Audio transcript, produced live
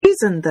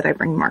reason that I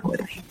bring Mark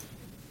with me.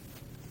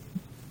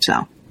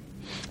 So.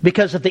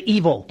 Because of the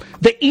evil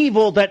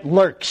that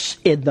lurks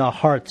in the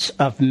hearts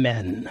of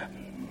men.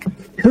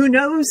 Who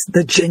knows?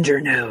 The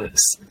ginger knows.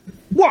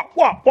 Wah,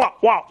 wah, wah,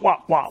 wah, wah,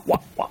 wah, wah,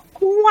 wah.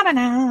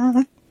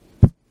 Wa-da-da.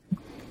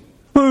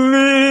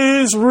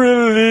 Please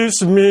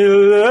release me,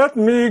 let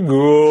me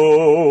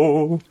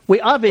go. We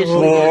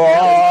obviously need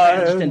Alan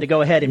Cranston to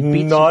go ahead and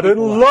beat not some in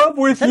people love up.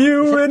 with Is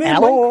you it anymore.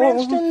 Alan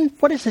Cranston?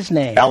 What is his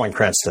name? Alan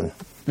Cranston.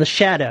 The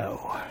Shadow.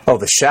 Oh,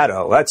 the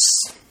Shadow. That's...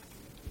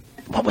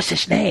 What was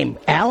his name?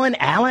 Alan?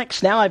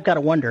 Alex? Now I've got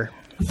to wonder.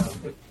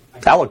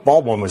 Alec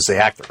Baldwin was the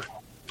actor.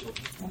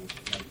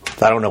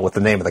 I don't know what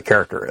the name of the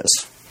character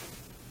is.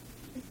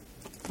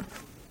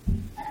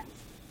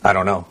 I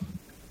don't know.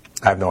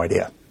 I have no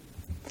idea.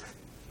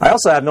 I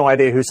also have no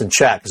idea who's in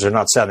chat because they're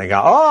not sounding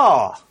out.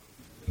 Oh!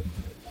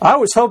 I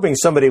was hoping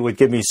somebody would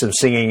give me some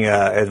singing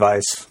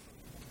advice.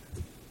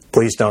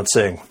 Please don't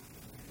sing.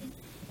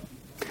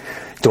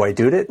 Do I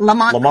do it?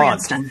 Lamont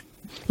Cranston.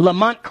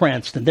 Lamont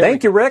Cranston.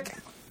 Thank you, Rick.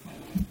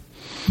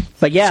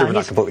 But yeah, so we're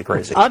not completely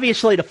crazy.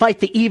 Obviously, to fight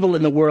the evil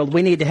in the world,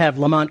 we need to have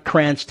Lamont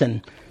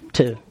Cranston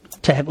to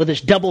have, with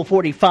his double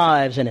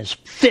 45s and his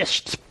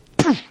fists,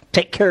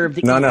 take care of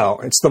the evil. No,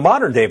 it's the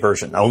modern day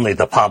version. Only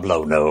the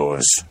Pablo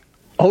knows.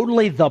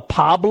 Only the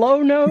Pablo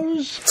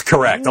knows? It's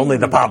correct. Only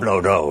the Pablo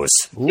knows.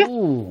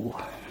 Ooh.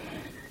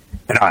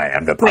 And I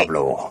am the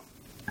Pablo.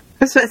 I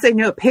was about to say,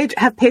 no,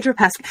 Pedro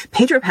Pascal.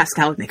 Pedro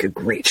Pascal would make a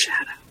great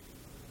Shadow.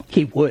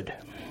 He would.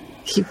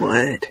 He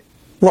would.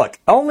 Look,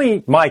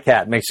 only my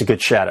cat makes a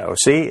good Shadow.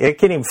 See, it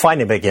can't even find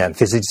him again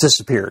because he's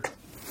disappeared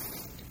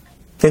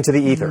into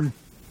the ether.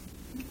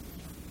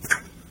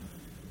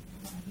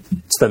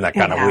 It's been that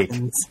kind of week.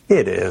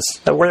 It is.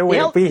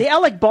 The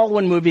Alec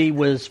Baldwin movie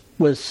was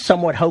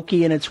somewhat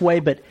hokey in its way,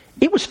 but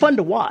it was fun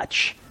to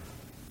watch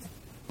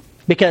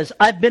because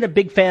I've been a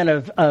big fan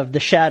of The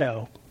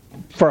Shadow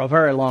for a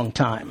very long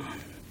time.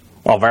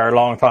 A very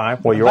long time?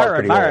 Well, you are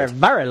pretty old.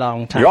 Very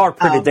long time. You are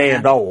pretty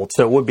damn old,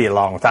 so it would be a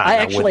long time. I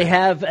actually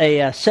have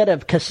a set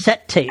of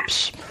cassette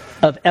tapes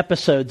of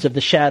episodes of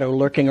The Shadow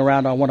lurking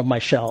around on one of my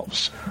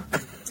shelves.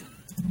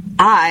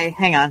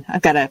 Hang on.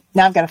 I've got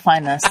to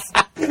find this.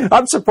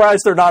 I'm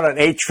surprised they're not an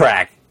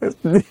 8-track.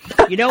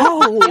 You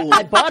know,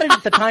 I bought it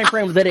at the time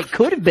frame that it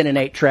could have been an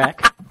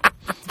 8-track.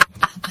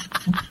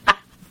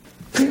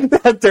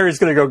 Terry's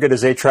going to go get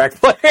his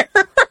 8-track player.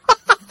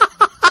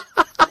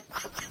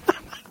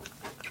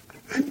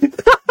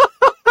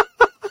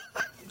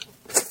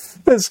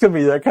 It's going to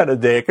be that kind of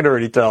day. I can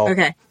already tell.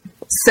 Okay.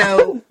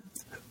 So,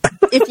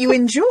 if you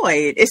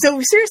enjoyed,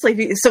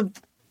 seriously,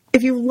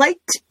 if you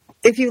liked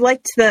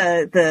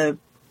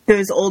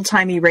those old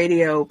timey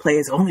radio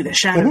plays, Only the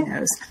Shadow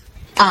knows.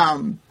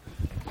 I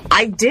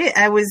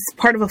was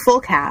part of a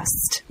full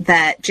cast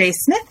that Jay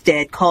Smith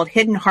did called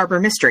Hidden Harbor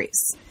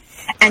Mysteries.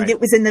 And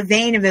It was in the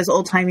vein of those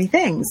old timey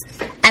things.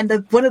 And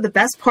one of the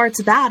best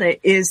parts about it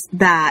is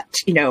that,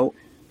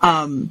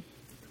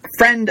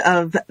 friend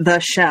of the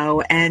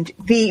show and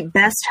the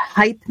best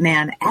hype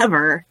man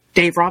ever,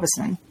 Dave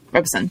Robison,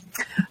 was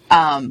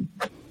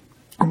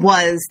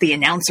the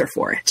announcer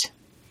for it.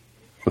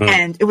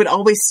 And it would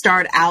always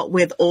start out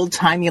with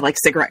old-timey,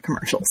 cigarette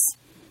commercials.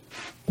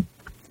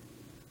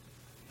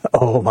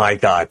 Oh, my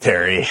God,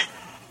 Terry.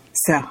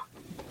 So,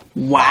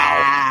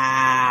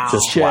 wow.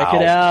 Just Check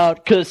it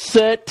out.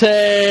 Cassette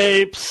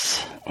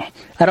tapes.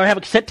 I don't have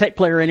a cassette tape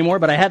player anymore,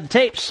 but I have the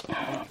tapes.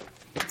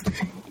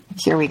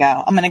 Here we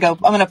go. I'm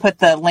going to put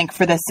the link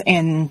for this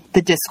in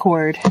the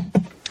Discord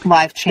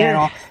live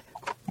channel.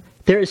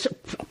 There's,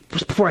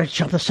 before I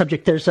jump the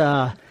subject, there's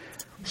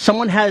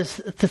someone has,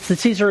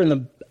 these are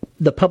in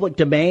the public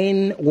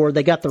domain, or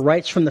they got the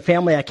rights from the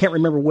family. I can't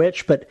remember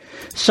which, but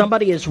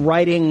somebody is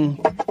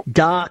writing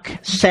Doc,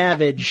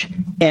 Savage,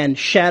 and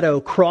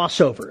Shadow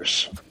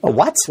crossovers.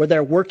 What? Where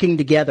they're working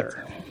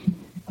together.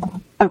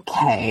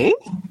 Okay.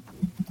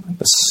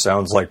 This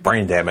sounds like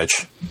brain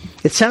damage.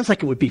 It sounds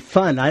like it would be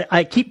fun.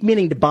 I keep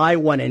meaning to buy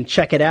one and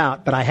check it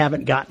out, but I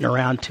haven't gotten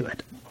around to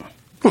it.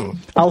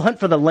 I'll hunt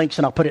for the links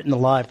and I'll put it in the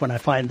live when I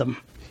find them.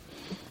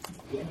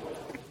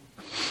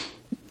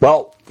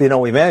 Well,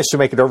 we managed to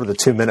make it over the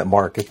 2-minute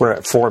mark. We're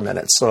at 4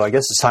 minutes, so I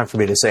guess it's time for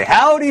me to say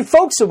howdy,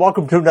 folks, and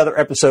welcome to another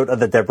episode of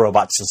the Dead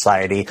Robot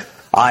Society.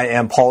 I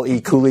am Paul E.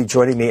 Cooley.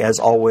 Joining me, as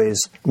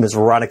always, Mrs.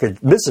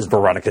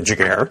 Veronica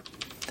Jaguar.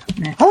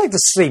 I like to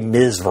say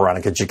Ms.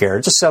 Veronica Jaguar.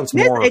 It just sounds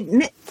more...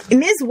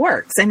 Ms.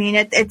 works. I mean,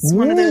 it's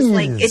one of those,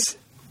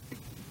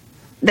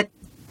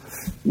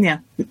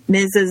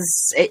 Ms.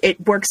 is... It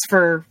works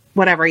for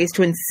whatever. I used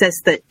to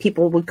insist that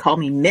people would call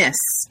me Miss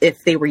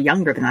if they were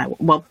younger than I...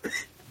 Well,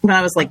 when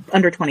I was,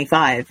 under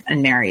 25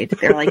 and married,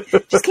 they're like,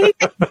 just keep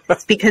it.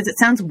 Because it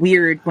sounds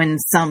weird when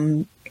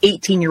some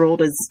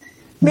 18-year-old is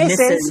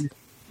Mrs.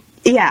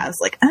 Yeah, I was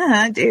like,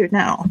 dude,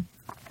 no.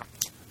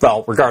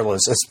 Well,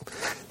 regardless, it's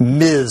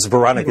Ms.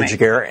 Veronica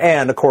Jaguar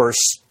and, of course,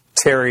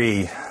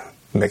 Terry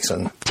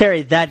Mixon.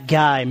 Terry, that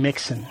guy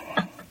Mixon.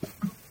 I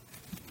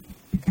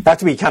have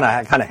to be kind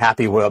of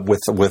happy with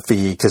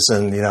the, because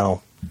then,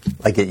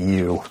 I get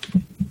you.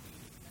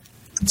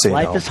 So,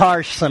 life is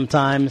harsh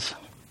sometimes.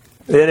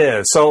 It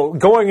is. So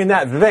going in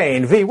that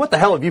vein, V, what the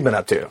hell have you been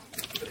up to?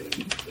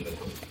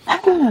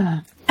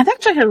 I've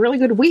actually had a really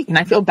good week, and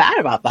I feel bad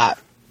about that.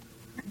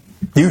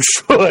 You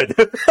should.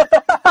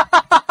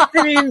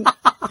 I mean,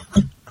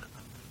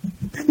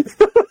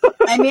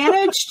 I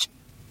managed.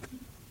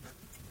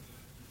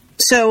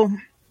 So,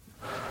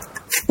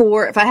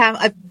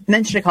 I've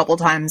mentioned a couple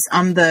times,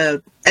 I'm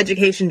the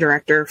education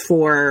director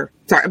so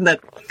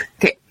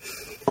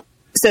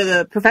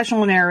the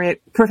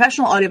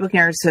Professional Audiobook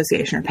Narrators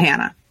Association, or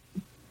PANA.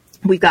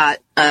 We've got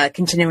a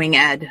continuing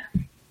ed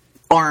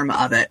arm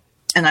of it,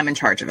 and I'm in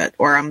charge of it,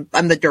 or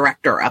I'm the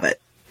director of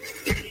it.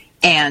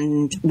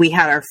 And we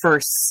had our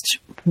first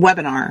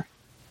webinar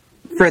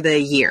for the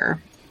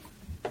year,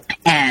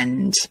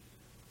 and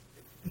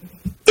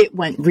it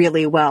went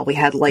really well. We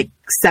had like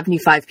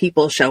 75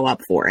 people show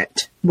up for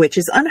it, which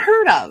is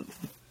unheard of.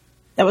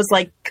 That was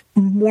like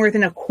more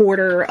than a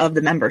quarter of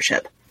the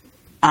membership.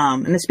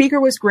 And the speaker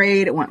was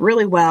great. It went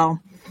really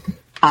well.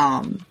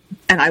 And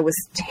I was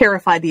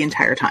terrified the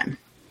entire time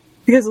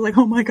because I was like,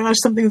 oh my gosh,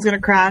 something's going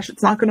to crash.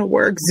 It's not going to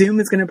work. Zoom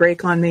is going to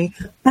break on me.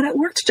 But it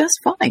worked just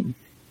fine.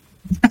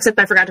 Except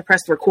I forgot to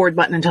press the record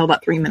button until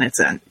about 3 minutes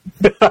in.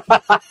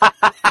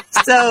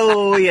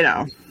 So,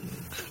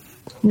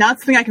 not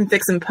something I can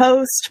fix in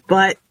post,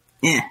 but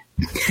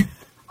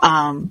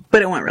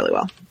but it went really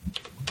well.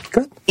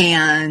 Good.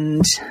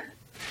 And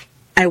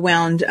I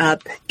wound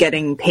up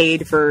getting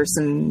paid for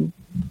some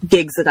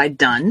gigs that I'd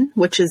done,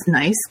 which is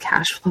nice.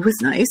 Cash flow is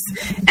nice.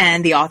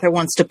 And the author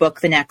wants to book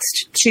the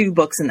next 2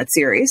 books in that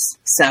series.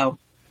 So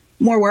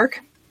more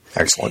work.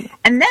 Excellent.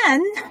 And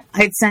then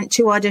I'd sent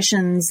 2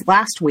 auditions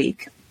last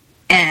week,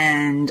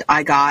 and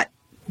I got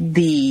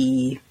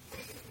an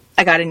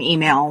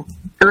email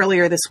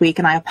earlier this week,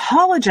 and I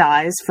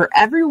apologize for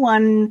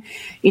everyone,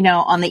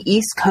 on the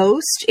East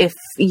Coast, if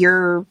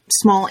your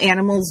small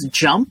animals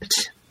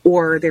jumped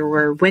or there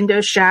were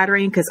windows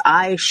shattering, because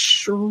I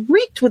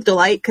shrieked with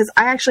delight because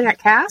I actually got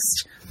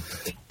cast,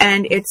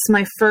 and it's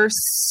my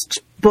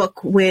first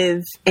book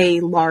with a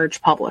large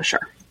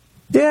publisher.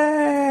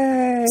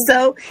 Yay!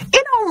 So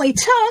it only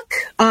took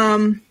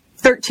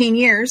 13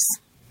 years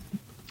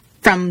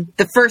from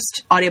the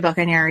first audiobook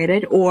I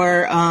narrated,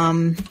 or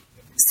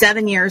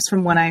 7 years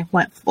from when I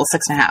went,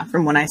 6.5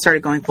 from when I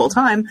started going full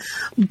time.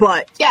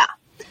 But yeah,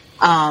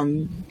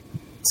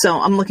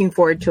 so I'm looking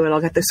forward to it. I'll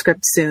get the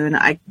script soon.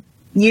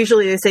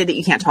 Usually they say that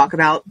you can't talk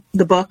about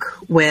the book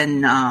when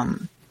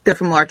they're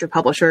from larger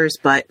publishers,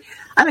 but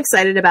I'm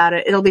excited about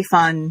it. It'll be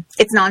fun.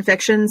 It's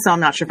nonfiction, so I'm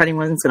not sure if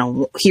anyone's going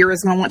to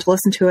want to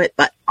listen to it,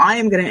 but I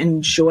am going to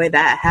enjoy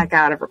that heck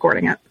out of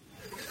recording it.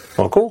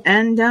 Well, cool.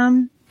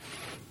 And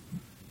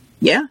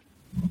yeah,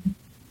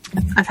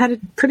 I've had a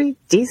pretty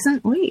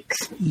decent week.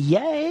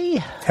 Yay!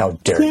 How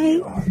dare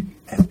you?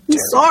 I'm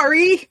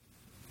sorry.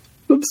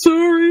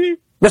 Mr.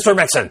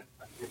 Mixon.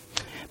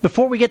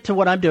 Before we get to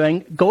what I'm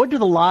doing, go into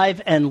the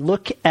live and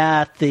look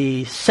at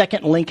the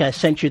second link I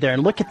sent you there,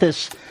 and look at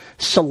this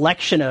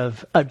selection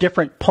of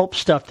different pulp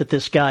stuff that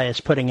this guy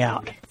is putting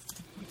out.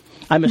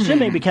 I'm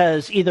assuming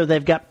because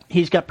either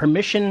he's got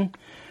permission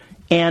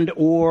and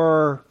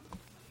or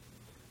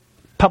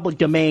public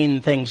domain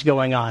things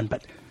going on,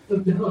 but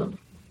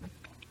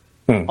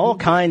all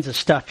kinds of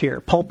stuff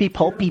here. Pulpy.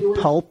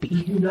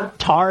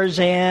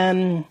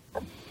 Tarzan,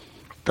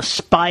 the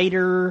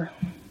Spider.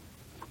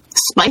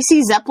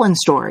 Spicy Zeppelin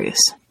stories.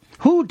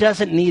 Who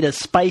doesn't need a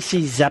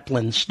spicy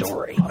Zeppelin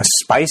story? A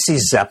spicy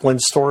Zeppelin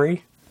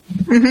story?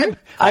 Mm-hmm.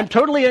 I'm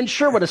totally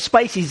unsure what a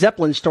spicy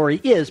Zeppelin story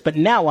is, but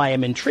now I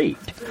am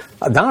intrigued.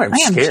 Now I'm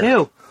scared. I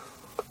am too.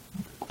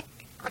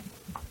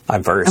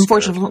 I'm very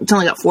Unfortunately, it's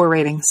only got 4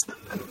 ratings.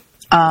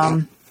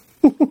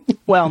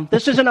 Well,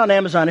 this isn't on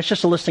Amazon. It's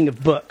just a listing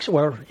of books.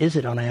 Or is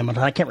it on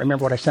Amazon? I can't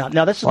remember what I saw.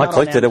 No, this is not I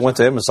clicked on it. It went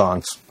to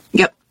Amazon's.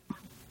 Yep.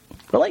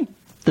 Really?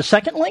 The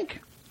second link?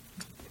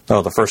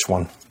 Oh, the first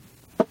one.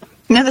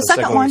 No, the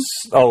second one.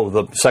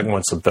 The second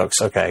one's the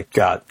books. Okay,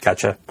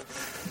 gotcha.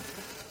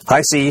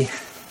 I see.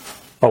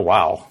 Oh,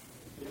 wow.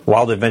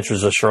 Wild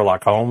Adventures of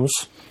Sherlock Holmes.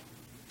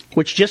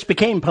 Which just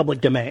became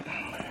public domain.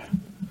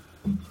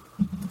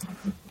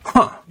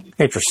 Huh.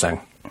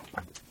 Interesting.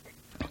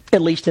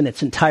 At least in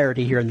its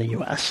entirety here in the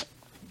U.S.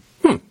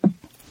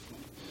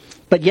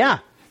 But yeah,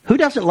 who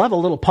doesn't love a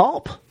little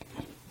pulp?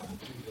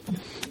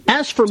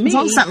 As for me... It's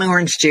all something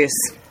orange juice.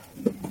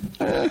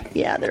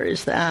 Yeah, there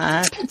is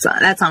that.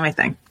 That's not my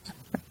thing.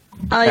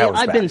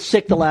 I've been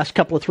sick the last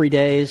couple of 3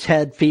 days,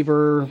 had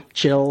fever,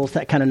 chills,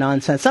 that kind of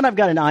nonsense. And I've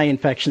got an eye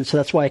infection, so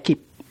that's why I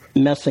keep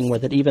messing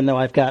with it. Even though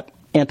I've got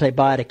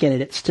antibiotic in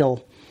it, it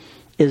still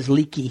is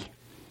leaky.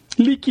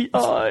 Leaky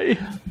eye.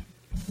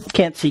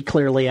 Can't see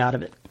clearly out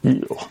of it.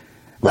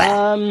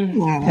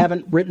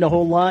 Haven't written a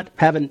whole lot.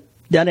 Haven't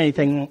done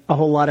anything a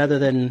whole lot other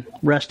than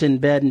rest in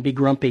bed and be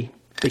grumpy.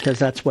 Because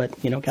that's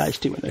what, guys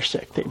do when they're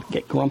sick. They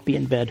get grumpy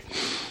in bed.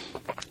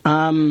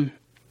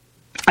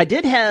 I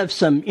did have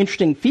some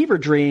interesting fever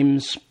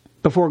dreams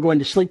before going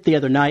to sleep the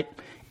other night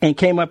and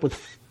came up with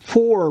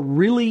 4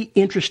 really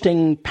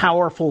interesting,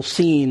 powerful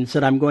scenes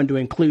that I'm going to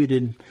include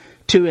in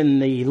 2 in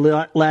the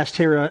Last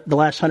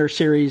Hunter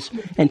series,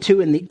 and 2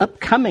 in the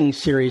upcoming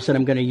series that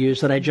I'm going to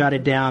use that I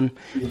jotted down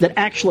that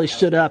actually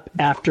stood up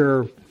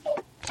after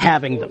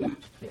having them.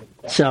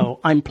 So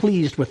I'm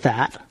pleased with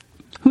that.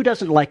 Who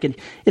doesn't like it?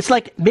 It's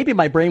like maybe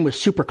my brain was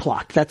super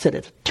clocked. That's it.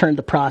 It turned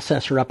the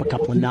processor up a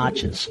couple of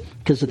notches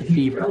because of the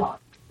fever.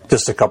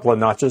 Just a couple of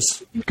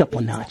notches? A couple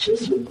of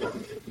notches.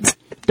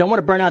 Don't want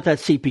to burn out that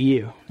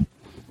CPU.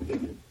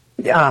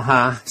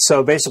 Uh-huh.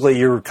 So basically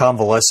you're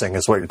convalescing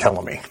is what you're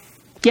telling me.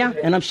 Yeah,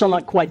 and I'm still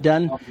not quite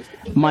done.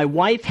 My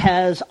wife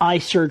has eye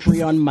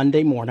surgery on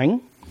Monday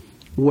morning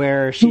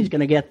where she's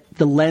going to get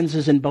the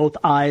lenses in both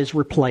eyes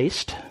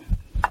replaced.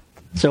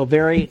 So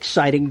very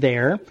exciting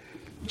there.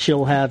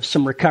 She'll have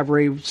some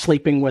recovery,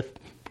 sleeping with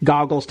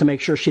goggles to make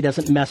sure she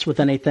doesn't mess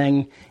with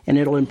anything, and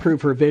it'll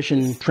improve her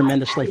vision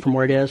tremendously from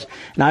where it is.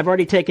 And I've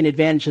already taken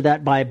advantage of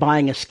that by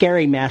buying a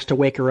scary mask to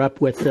wake her up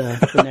with the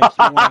next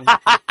morning.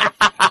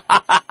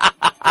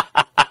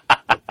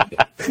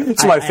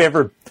 It's my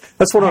favorite.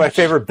 That's one of my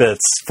favorite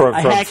bits from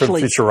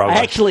Futurama. I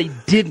actually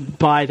didn't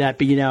buy that,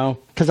 but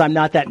because I'm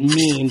not that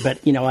mean. But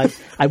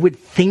I would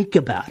think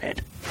about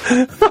it.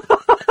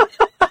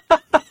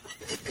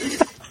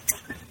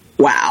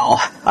 Wow.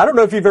 I don't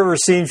know if you've ever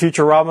seen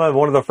Futurama.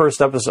 One of the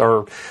first episodes, or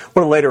one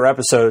of the later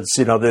episodes,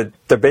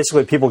 that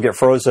basically people get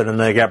frozen and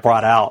they get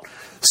brought out.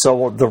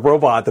 So the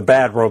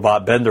bad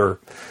robot Bender,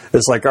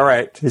 is like, all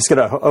right, he's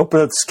going to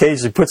open up this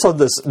cage. He puts on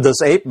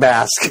this ape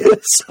mask.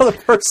 So the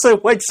person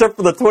wakes up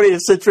from the 20th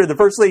century. The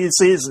first thing he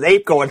sees is an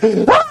ape going,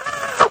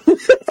 ah!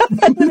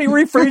 And then he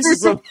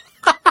refreezes him.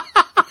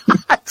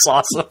 That's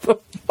awesome.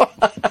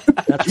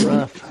 That's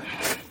rough.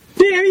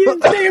 Damn you,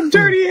 damn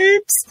dirty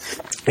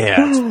apes.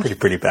 Yeah, it's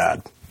pretty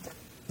bad.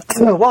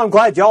 Well, I'm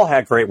glad y'all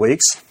had great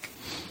weeks.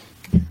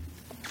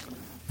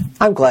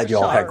 Had great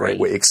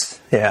weeks.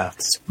 Yeah.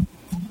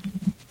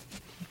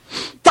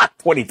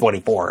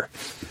 2024.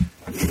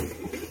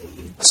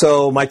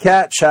 So my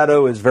cat,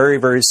 Shadow, is very,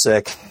 very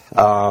sick.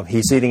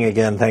 He's eating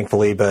again,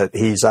 thankfully, but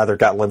he's either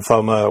got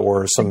lymphoma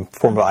or some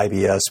form of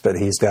IBS, but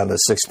he's down to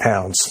 6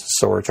 pounds.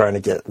 So we're trying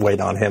to get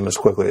weight on him as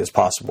quickly as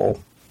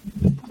possible.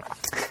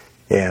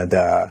 And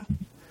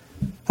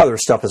other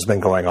stuff has been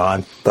going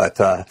on.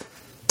 But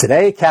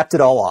today capped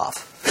it all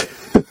off.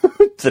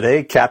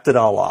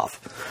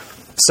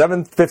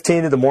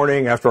 7:15 in the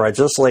morning after I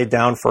just laid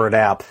down for a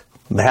nap.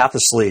 I'm half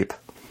asleep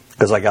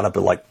because I got up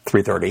at like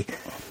 3:30.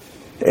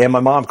 And my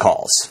mom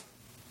calls.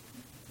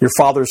 Your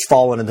father's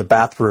fallen in the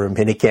bathroom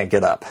and he can't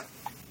get up.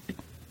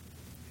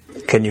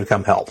 Can you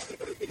come help?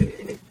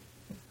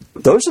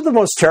 Those are the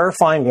most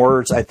terrifying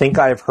words I think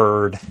I've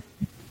heard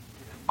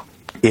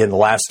in the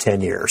last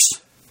 10 years.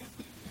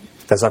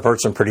 Because I've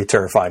heard some pretty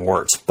terrifying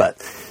words.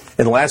 But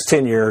in the last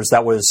 10 years,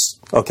 that was,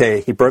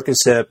 okay, he broke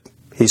his hip,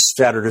 he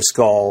shattered his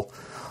skull.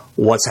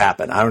 What's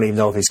happened? I don't even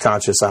know if he's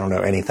conscious. I don't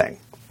know anything.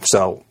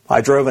 So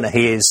I drove in a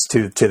haze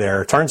to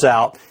there. Turns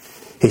out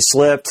he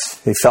slipped,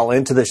 he fell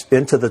into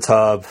the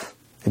tub,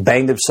 he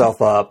banged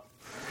himself up.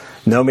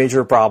 No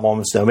major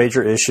problems, no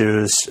major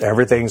issues.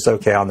 Everything's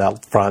okay on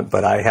that front.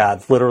 But I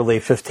had literally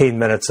 15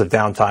 minutes of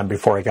downtime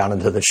before I got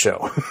into the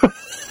show.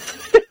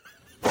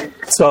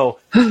 So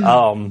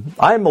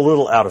I'm a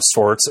little out of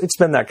sorts. It's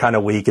been that kind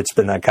of week. It's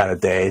been that kind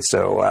of day.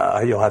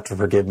 So you'll have to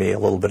forgive me a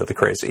little bit of the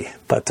crazy.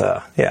 But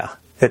yeah,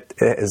 it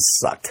has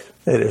sucked.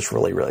 It has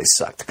really, really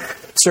sucked.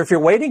 So if you're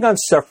waiting on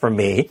stuff from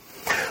me,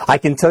 I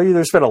can tell you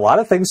there's been a lot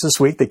of things this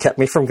week that kept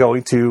me from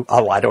going to,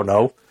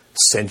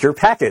 send your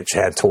package,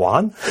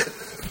 Antoine.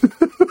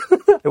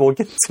 We'll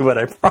get to it,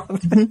 I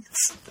promise.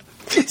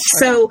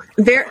 So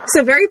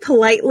very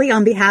politely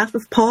on behalf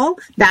of Paul,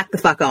 back the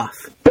fuck off.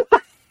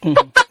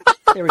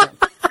 There we go.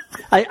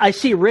 I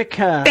see Rick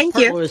Thank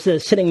you. was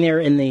sitting there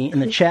in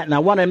the chat, and I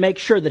want to make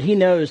sure that he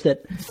knows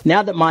that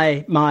now that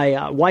my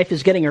wife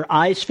is getting her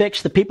eyes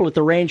fixed, the people at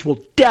the range will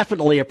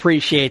definitely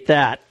appreciate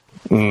that.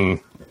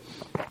 Mm.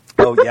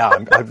 Oh, yeah,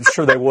 I'm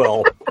sure they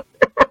will.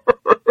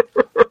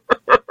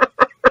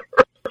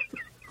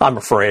 I'm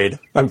afraid.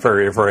 I'm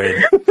very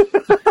afraid.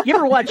 You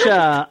ever watch,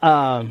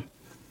 God,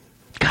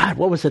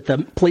 what was it, the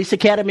Police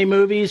Academy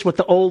movies with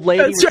the old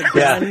lady with the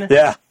gun?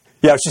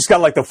 Yeah, she's got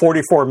like the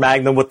 44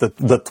 Magnum with the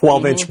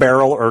 12-inch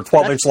barrel or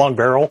 12-inch long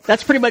barrel.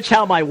 That's pretty much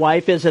how my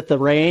wife is at the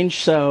range.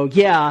 So,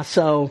 yeah,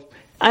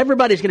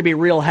 everybody's going to be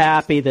real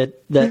happy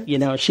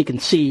that she can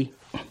see.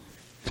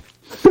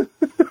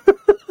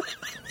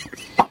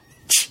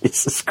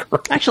 Jesus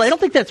Christ. Actually, I don't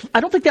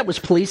think that was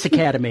Police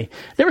Academy.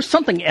 There was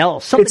something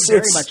else, something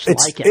very much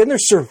like it. In the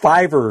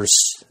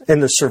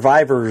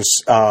Survivors,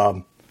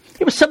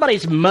 it was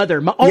somebody's mother.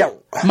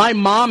 My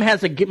mom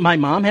has a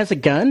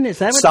gun. Is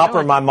that what? Stop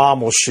or my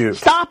mom will shoot.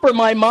 Stop or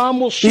my mom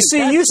will shoot.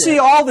 You see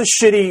all the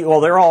shitty. Well,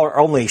 they're all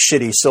only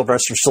shitty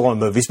Sylvester Stallone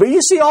movies, but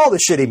you see all the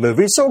shitty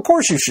movies, so of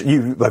course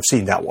you have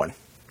seen that one.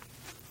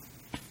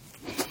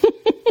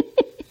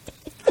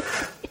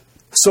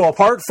 So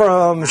apart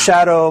from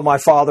Shadow, my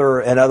father,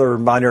 and other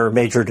minor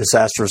major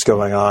disasters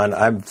going on,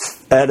 I've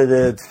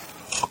edited.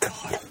 Oh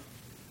God,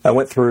 I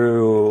went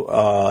through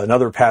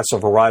another Pass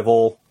of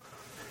Arrival.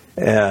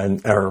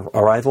 or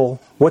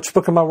Arrival. Which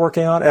book am I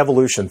working on?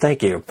 Evolution.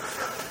 Thank you.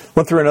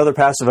 Went through another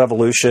pass of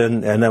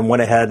Evolution, and then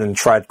went ahead and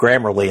tried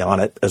Grammarly on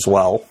it as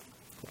well,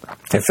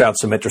 and found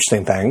some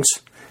interesting things.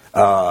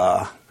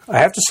 I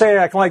have to say,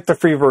 I like the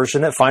free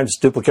version. It finds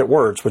duplicate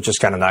words, which is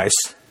kind of nice.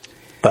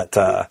 But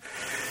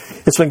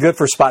it's been good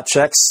for spot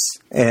checks,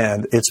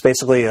 and it's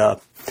basically a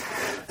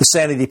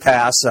sanity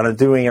pass, and I'm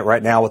doing it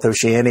right now with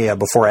Oceania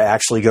before I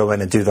actually go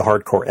in and do the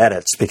hardcore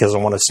edits, because I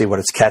want to see what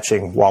it's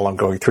catching while I'm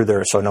going through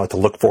there, so I know what to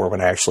look for when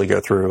I actually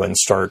go through and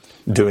start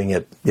doing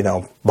it,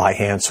 by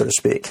hand, so to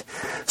speak.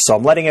 So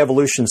I'm letting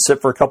Evolution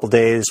sit for a couple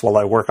days while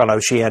I work on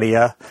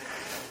Oceania.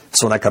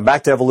 So when I come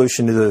back to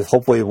Evolution,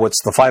 hopefully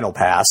what's the final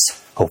pass,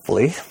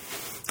 hopefully,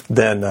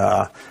 then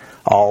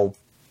I'll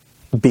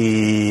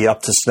be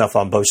up to snuff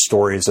on both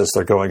stories as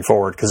they're going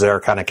forward, because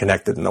they're kind of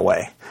connected in a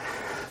way.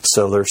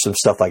 So there's some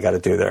stuff I got to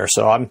do there.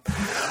 So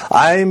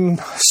I'm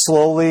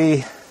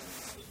slowly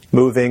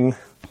moving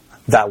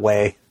that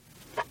way,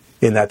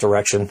 in that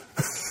direction,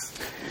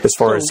 as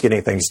far as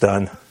getting things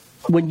done.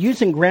 When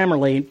using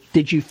Grammarly,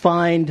 did you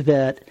find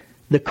that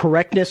the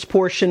correctness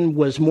portion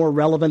was more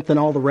relevant than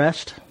all the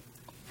rest?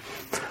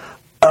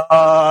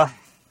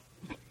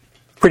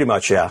 Pretty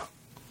much, yeah.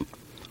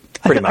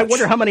 I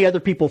wonder how many other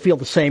people feel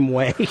the same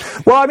way.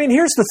 Well, I mean,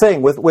 here's the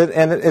thing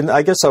and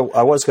I guess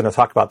I was going to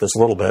talk about this a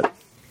little bit.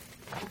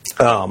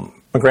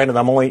 Granted,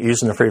 I'm only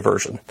using the free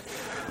version.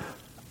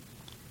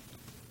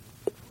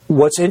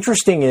 What's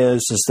interesting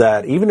is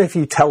that even if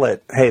you tell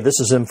it, hey, this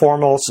is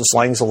informal, some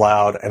slang's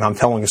allowed, and I'm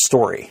telling a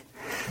story,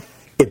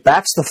 it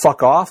backs the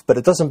fuck off, but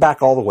it doesn't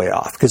back all the way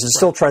off, because it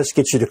still tries to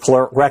get you to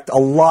correct a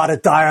lot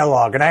of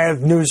dialogue. And I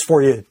have news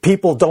for you.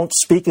 People don't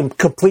speak in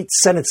complete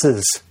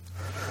sentences.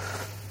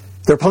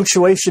 Their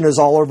punctuation is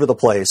all over the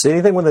place.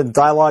 Anything with the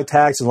dialogue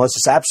tags, unless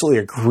it's absolutely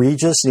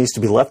egregious, needs to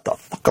be left the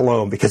fuck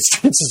alone, because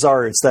chances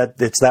are it's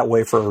that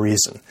way for a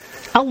reason.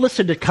 I'll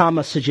listen to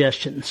comma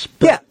suggestions.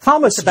 Yeah,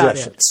 comma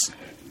suggestions.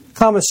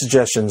 Comma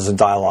suggestions in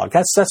dialogue.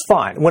 That's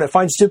fine. When it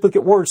finds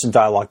duplicate words in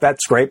dialogue,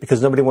 that's great,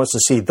 because nobody wants to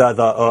see the,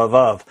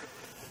 of.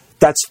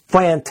 That's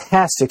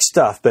fantastic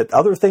stuff. But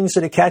other things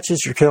that it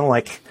catches, you're kind of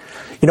like,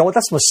 you know what,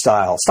 that's my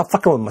style. Stop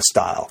fucking with my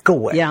style. Go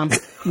away. Yeah.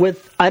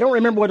 I don't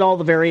remember what all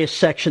the various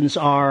sections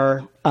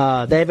are.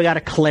 They've got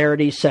a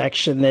clarity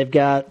section. They've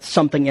got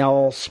something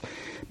else.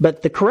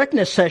 But the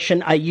correctness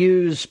section, I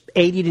use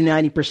 80 to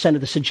 90%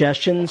 of the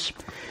suggestions.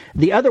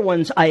 The other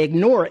ones, I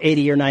ignore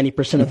 80 or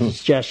 90% of the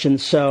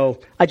suggestions, so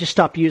I just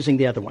stop using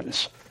the other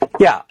ones.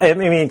 Yeah, I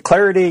mean,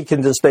 clarity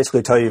can just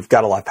basically tell you you've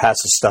got a lot of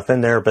passive stuff in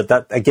there, but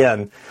that,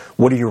 again,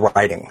 what are you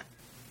writing?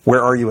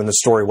 Where are you in the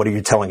story? What are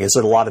you telling? Is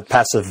it a lot of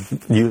passive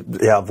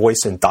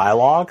voice and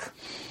dialogue?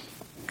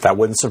 That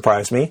wouldn't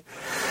surprise me.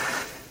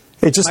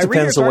 It just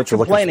depends on what you're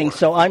looking for.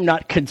 So I'm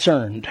not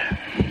concerned.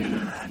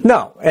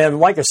 No, and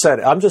like I said,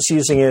 I'm just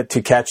using it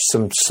to catch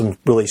some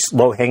really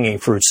low-hanging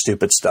fruit,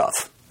 stupid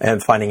stuff,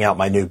 and finding out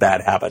my new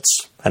bad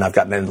habits. And I've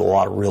gotten into a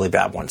lot of really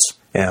bad ones,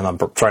 and I'm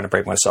trying to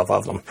break myself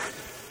of them.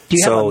 Do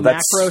you have a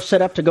macro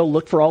set up to go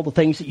look for all the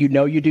things that you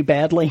know you do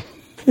badly?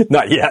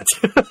 Not yet.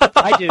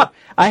 I do.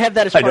 I have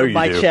that as part of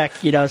my check,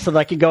 so that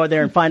I can go in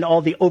there and find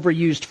all the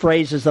overused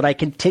phrases that I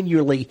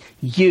continually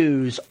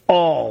use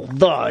all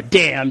the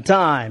damn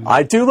time.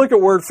 I do look at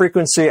word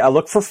frequency. I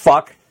look for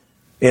fuck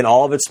in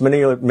all of its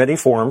many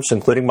forms,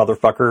 including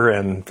motherfucker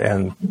and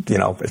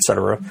et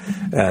cetera,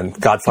 and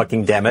God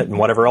fucking damn it, and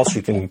whatever else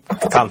you can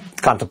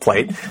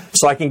contemplate,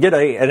 so I can get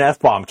an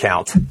F-bomb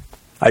count.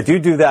 I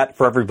do that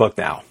for every book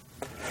now.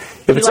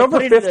 If it's over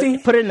 50...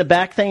 Put it in the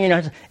back thing,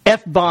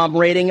 F-bomb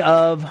rating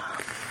of...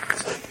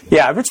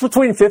 Yeah, if it's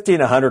between 50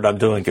 and 100, I'm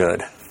doing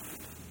good.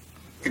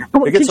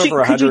 Oh,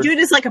 could you do it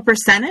as like a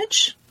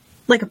percentage?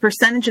 Like a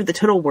percentage of the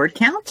total word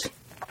count?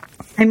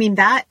 I mean,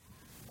 that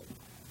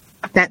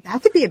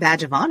could be a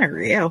badge of honor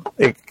for you.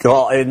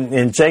 Well,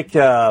 in Jake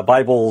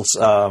Bible's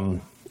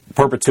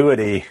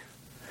perpetuity,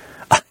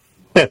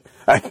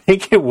 I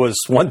think it was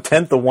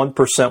 1/10 of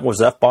 1%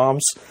 was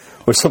F-bombs,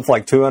 or something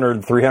like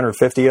 200,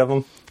 350 of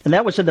them. And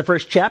that was in the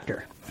first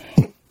chapter.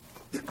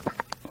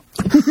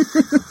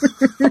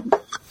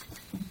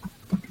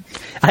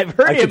 I've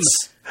heard him.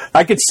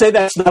 I could say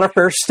that's not a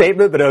fair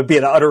statement, but it would be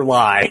an utter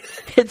lie.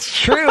 It's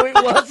true. It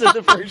was in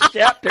the first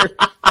chapter.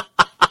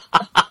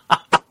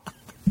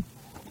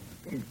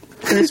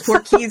 Those 4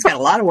 keys got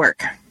a lot of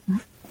work.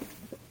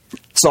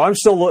 So I'm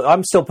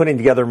still putting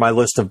together my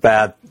list of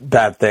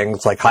bad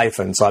things like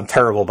hyphens. I'm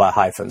terrible about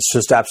hyphens.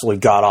 Just absolutely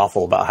god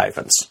awful about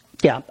hyphens.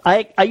 Yeah,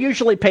 I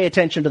usually pay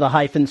attention to the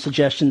hyphen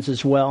suggestions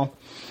as well.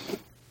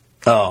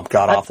 Oh,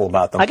 god awful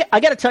about them. I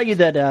got to tell you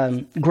that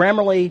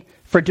Grammarly,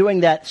 for doing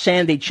that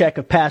sanity check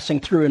of passing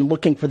through and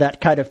looking for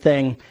that kind of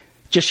thing,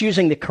 just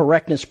using the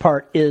correctness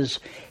part is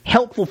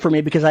helpful for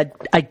me, because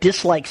I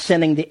dislike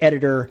sending the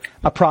editor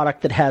a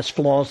product that has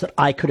flaws that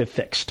I could have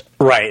fixed.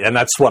 Right, and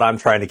that's what I'm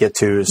trying to get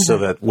to, is so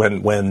that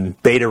when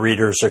beta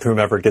readers or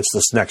whomever gets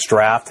this next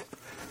draft,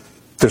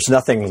 there's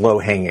nothing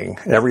low-hanging.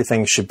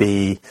 Everything should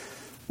be,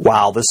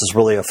 wow, this is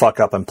really a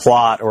fuck-up in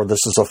plot, or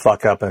this is a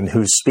fuck-up in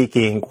who's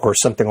speaking, or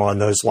something along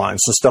those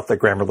lines. The stuff that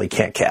Grammarly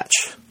can't catch.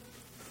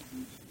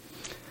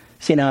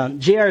 See, now,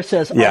 JR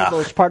says all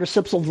those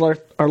participles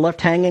are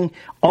left hanging.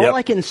 All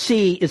I can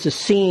see is a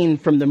scene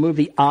from the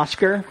movie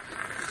Oscar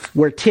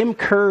where Tim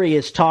Curry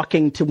is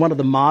talking to one of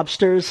the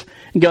mobsters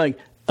and going,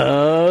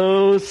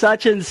 "Oh,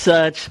 such and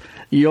such,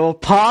 your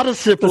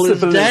participle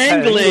is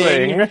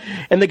dangling."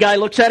 And the guy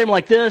looks at him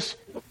like this,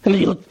 and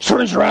he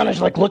turns around and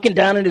is like looking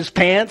down at his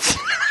pants.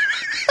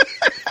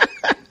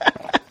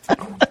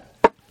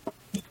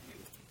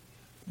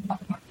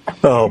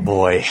 Oh,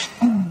 boy.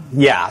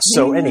 Yeah,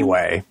 so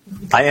anyway,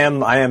 I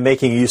am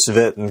making use of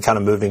it and kind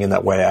of moving in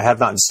that way. I have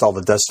not installed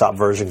the desktop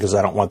version because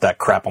I don't want that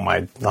crap on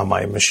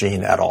my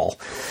machine at all.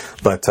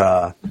 But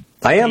I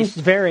am...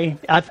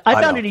 I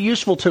found it a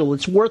useful tool.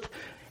 It's worth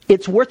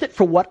it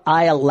for what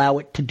I allow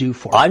it to do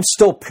for me. I'm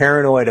still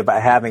paranoid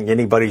about having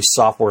anybody's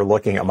software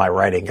looking at my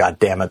writing,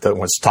 goddammit, that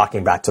was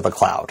talking back to the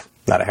cloud,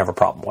 that I have a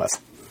problem with.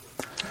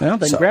 Well,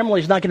 then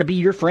Grammarly's not going to be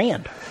your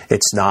friend.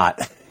 It's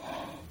not.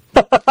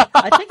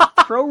 I think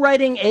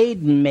ProWriting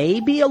Aid may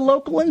be a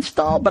local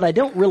install, but I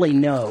don't really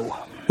know.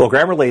 Well,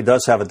 Grammarly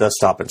does have a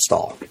desktop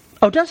install.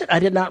 Oh, does it? I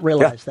did not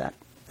realize that.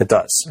 It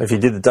does. If you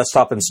do the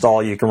desktop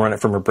install, you can run it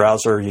from your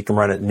browser. You can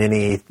run it in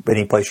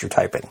any place you're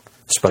typing,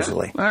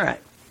 supposedly. All right.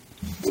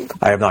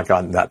 I have not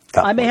gotten that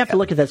I may have to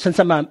look at that. Since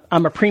I'm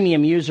a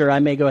premium user, I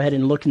may go ahead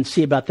and look and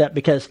see about that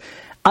because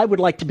I would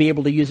like to be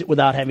able to use it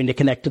without having to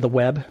connect to the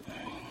web.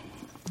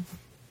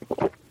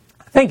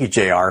 Thank you,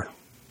 JR.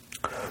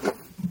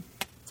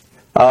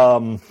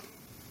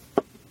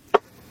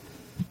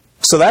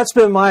 So that's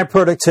been my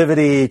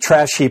productivity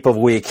trash heap of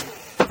week.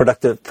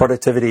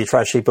 Productivity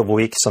trash heap of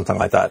week, something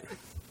like that.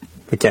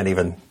 We can't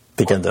even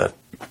begin to.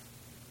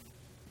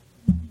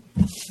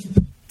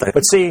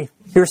 But see,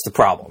 here's the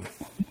problem.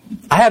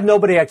 I have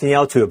nobody I can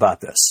yell to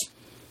about this.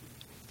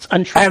 It's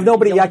untrue. I have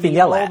nobody I can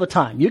yell at all the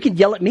time. You can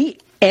yell at me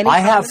anytime. I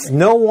have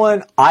no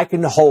one I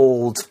can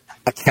hold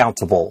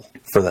accountable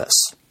for this.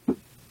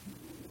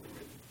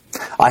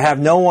 I have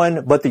no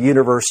one but the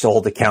universe to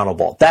hold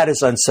accountable. That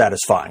is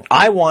unsatisfying.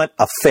 I want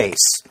a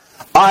face.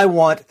 I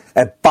want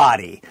a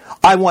body.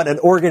 I want an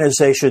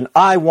organization.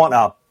 I want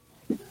a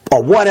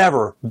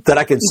whatever that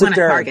I can sit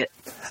there. Target.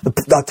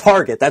 A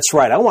target. That's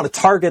right. I want a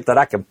target that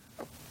I can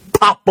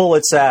pop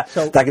bullets at,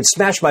 that I can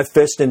smash my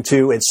fist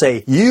into and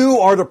say, "You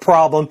are the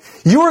problem.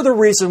 You are the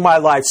reason my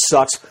life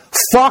sucks.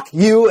 Fuck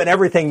you and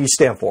everything you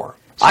stand for."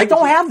 So I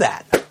don't have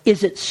that.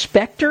 Is it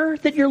Spectre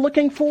that you're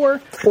looking for,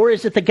 or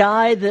is it the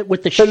guy that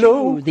with the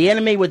shoe, the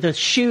enemy with the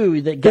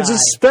shoe? That guy. Is it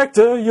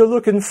Spectre you're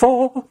looking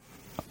for?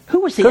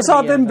 Who was the? Because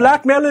I've been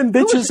blackmailing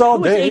bitches all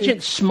day. Who was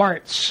Agent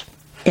Smart's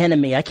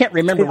enemy? I can't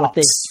remember what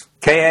they.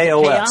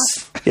 KAOS.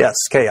 Yes,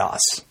 Chaos.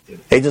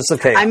 Agents of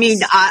Chaos. I mean,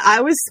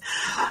 I was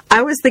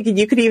thinking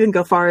you could even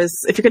go far as,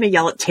 if you're going to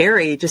yell at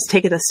Terry, just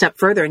take it a step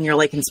further and you're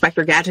like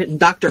Inspector Gadget and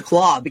Dr.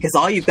 Claw, because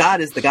all you've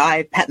got is the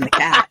guy petting the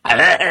cat.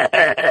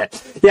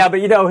 Yeah, but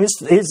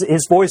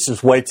his voice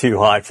is way too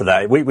high for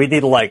that. We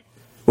need to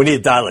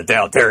dial it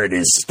down. There it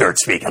is. Start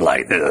speaking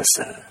like this.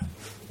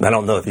 I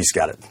don't know if he's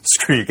got it.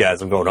 Screw you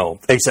guys. I'm going home.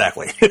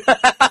 Exactly.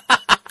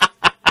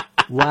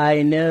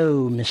 Why,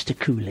 no, Mr.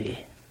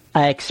 Cooley.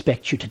 I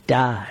expect you to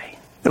die.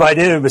 I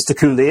do, Mr.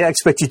 Cooley. I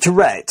expect you to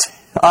write.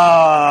 What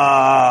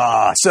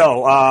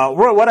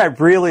I'm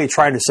really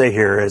trying to say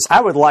here is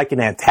I would like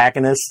an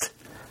antagonist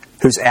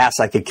whose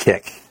ass I could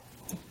kick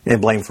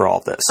and blame for all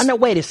of this. Oh, no,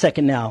 wait a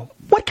second now.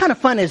 What kind of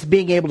fun is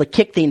being able to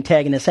kick the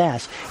antagonist's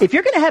ass? If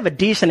you're going to have a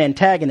decent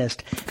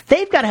antagonist,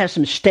 they've got to have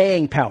some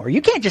staying power.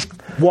 You can't just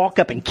walk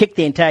up and kick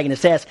the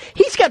antagonist's ass.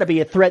 He's got to be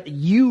a threat that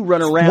you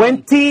run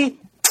around.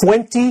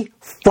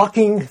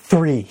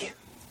 2023.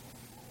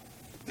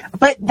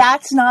 But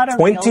that's not a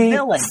real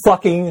villain.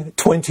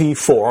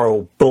 24.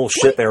 Oh,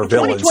 bullshit, they're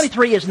villains.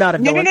 2023 is not a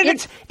villain. No.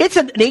 It's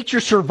a nature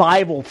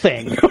survival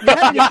thing. You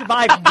have to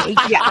survive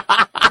nature.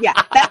 Yeah.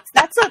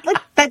 That's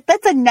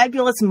a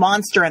nebulous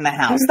monster in the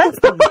house. That's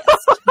the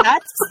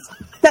that's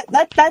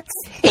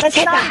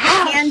not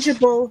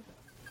tangible.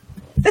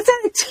 That's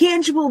not a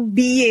tangible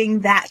being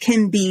that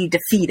can be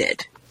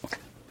defeated.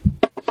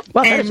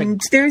 Well,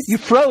 you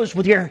froze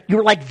with you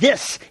were like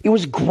this. It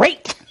was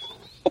great.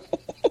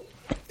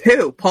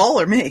 Who?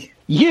 Paul or me?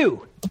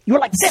 You were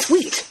like this.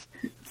 Sweet.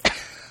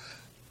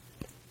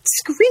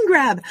 Screen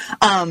grab.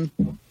 But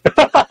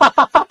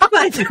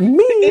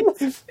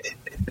meme.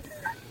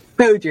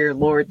 Oh dear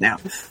Lord, now.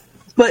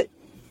 But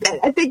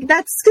I think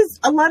that's because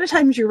a lot of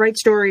times you write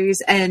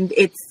stories and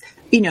it's,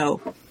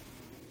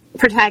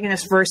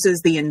 protagonist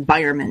versus the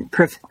environment,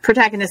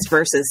 protagonist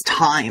versus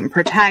time,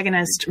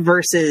 protagonist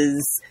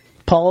versus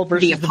Paul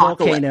versus the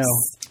apocalypse. Volcano.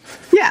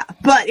 Yeah,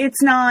 but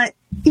it's not,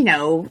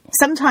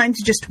 sometimes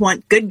you just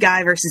want good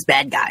guy versus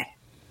bad guy.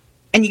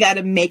 And you got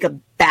to make a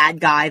bad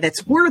guy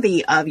that's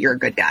worthy of your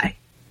good guy.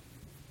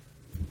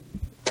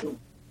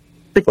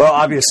 But, well,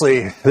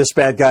 obviously, this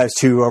bad guy is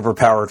too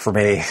overpowered for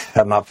me.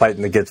 I'm not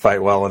fighting the good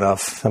fight well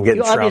enough. I'm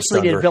getting trounced under. You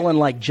obviously need a villain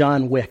like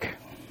John Wick.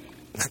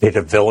 Need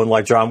a villain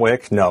like John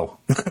Wick? No.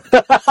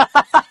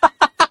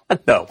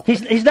 No.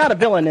 He's not a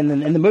villain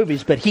in the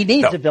movies, but he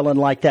needs a villain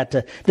like that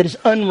that is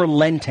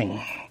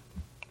unrelenting.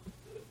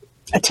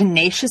 A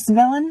tenacious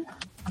villain?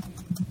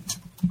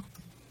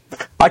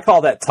 I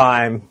call that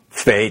time,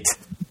 fate,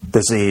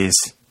 disease,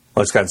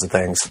 those kinds of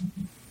things.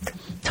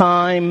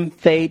 Time,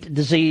 fate,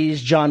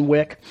 disease, John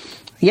Wick.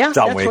 Yeah,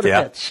 John that Wick, sort of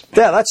yeah. fits.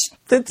 Yeah,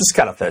 this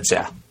kind of fits,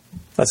 yeah.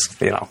 That's,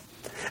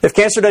 if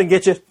cancer doesn't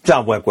get you,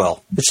 John Wick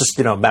will. It's just,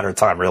 a matter of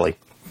time, really.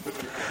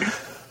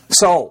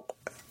 So,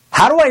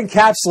 how do I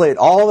encapsulate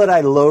all that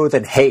I loathe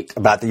and hate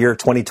about the year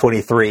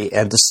 2023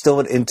 and distill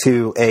it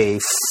into a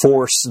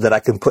force that I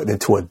can put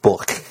into a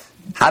book?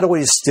 How do I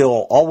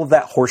distill all of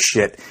that horse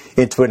shit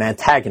into an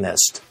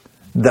antagonist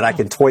that I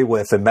can toy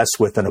with and mess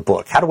with in a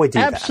book? How do I do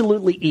that?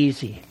 Absolutely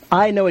easy.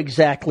 I know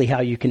exactly how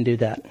you can do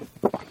that.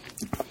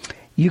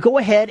 You go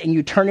ahead and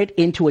you turn it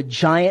into a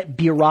giant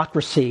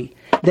bureaucracy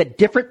that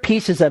different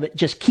pieces of it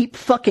just keep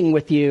fucking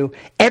with you.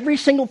 Every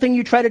single thing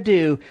you try to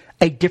do,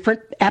 a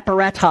different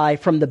apparatus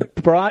from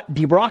the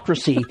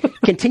bureaucracy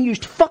continues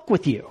to fuck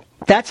with you.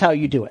 That's how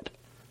you do it.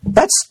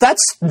 That's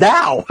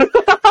now.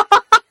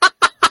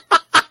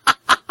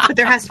 But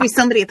there has to be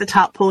somebody at the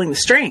top pulling the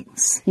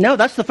strings. No,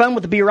 that's the fun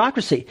with the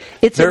bureaucracy.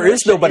 There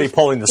is nobody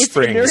pulling the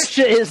strings.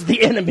 Inertia is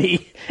the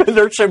enemy.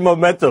 Inertia,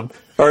 momentum,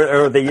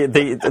 or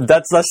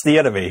that's the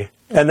enemy.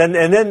 And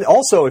then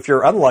also, if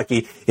you're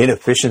unlucky,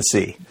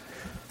 inefficiency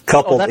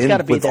coupled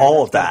in with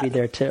all of that. Be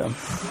there too.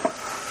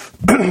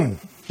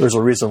 There's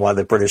a reason why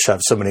the British have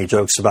so many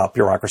jokes about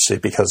bureaucracy,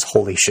 because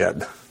holy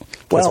shit.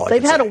 Well,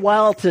 they've had a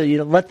while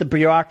to let the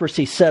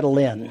bureaucracy settle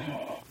in.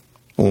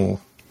 Mm.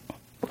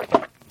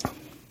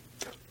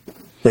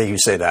 Yeah, you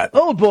say that.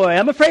 Oh boy,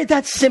 I'm afraid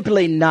that's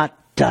simply not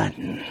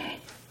done.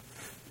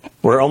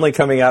 We're only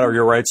coming out of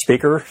your right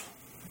speaker.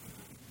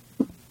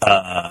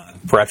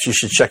 Perhaps you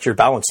should check your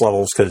balance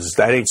levels, because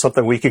that ain't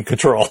something we can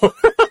control.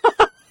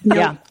 No.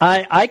 Yeah,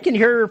 I can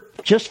hear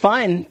just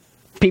fine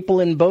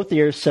people in both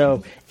ears,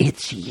 so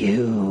it's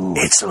you.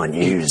 It's on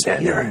you,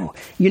 Xander.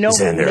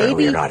 Xander,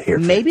 we're not here.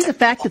 Maybe the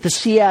fact that the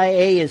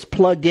CIA is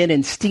plugged in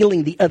and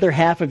stealing the other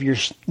half of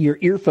your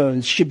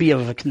earphones should be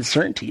of a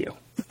concern to you.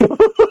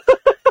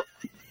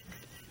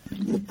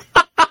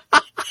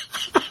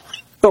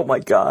 Oh my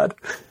God.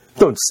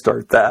 Don't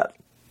start that.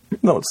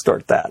 Don't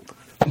start that.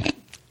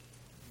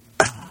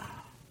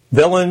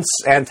 Villains,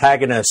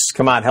 antagonists.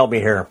 Come on, help me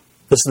here.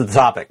 This is the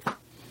topic.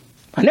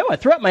 I know, I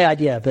threw out my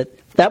idea, but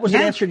that was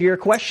an answer to your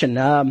question.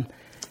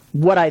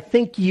 What I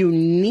think you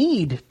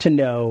need to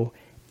know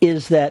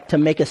is that to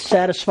make a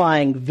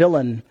satisfying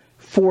villain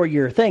for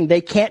your thing,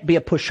 they can't be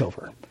a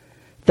pushover.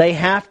 They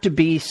have to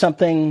be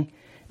something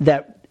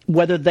that,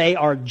 whether they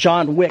are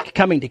John Wick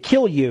coming to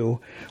kill you,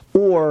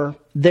 or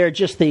they're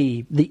just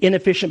the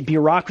inefficient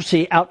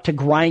bureaucracy out to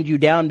grind you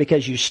down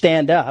because you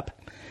stand up,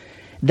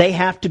 they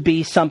have to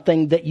be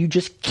something that you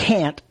just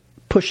can't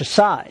push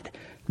aside.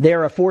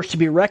 They're a force to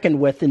be reckoned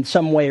with in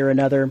some way or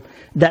another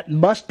that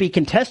must be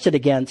contested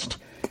against,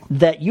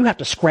 that you have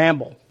to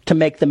scramble to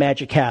make the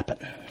magic happen.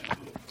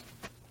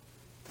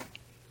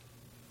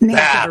 And they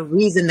have to have a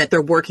reason that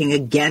they're working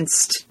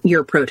against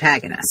your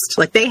protagonist.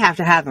 Like, they have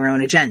to have their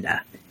own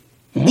agenda.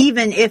 Mm-hmm.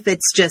 Even if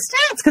it's just,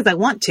 it's because I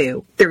want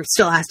to, there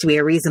still has to be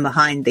a reason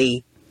behind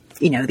the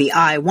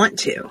I want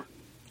to.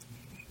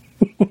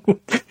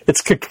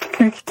 It's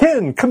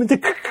Ken coming to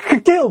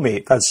kill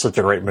me. That's such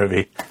a great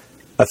movie.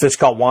 A Fish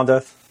Called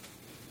Wanda.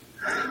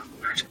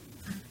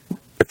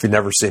 If you've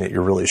never seen it,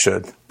 you really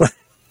should.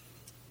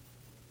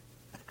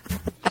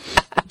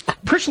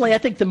 Personally, I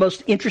think the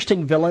most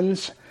interesting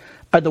villains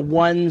are the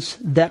ones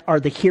that are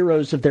the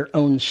heroes of their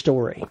own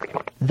story.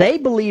 They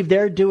believe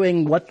they're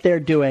doing what they're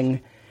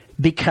doing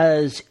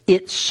because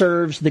it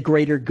serves the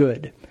greater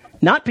good.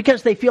 Not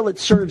because they feel it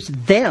serves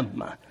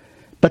them,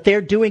 but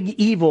they're doing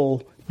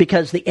evil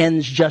because the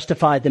ends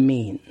justify the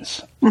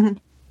means. Mm-hmm.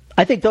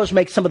 I think those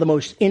make some of the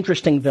most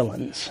interesting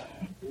villains.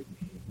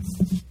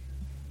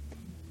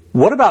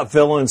 What about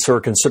villains who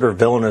are considered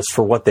villainous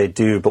for what they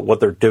do, but what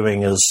they're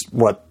doing is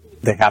what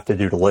they have to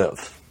do to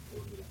live?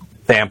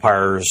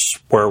 Vampires,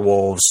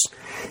 werewolves,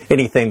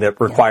 anything that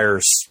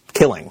requires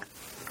killing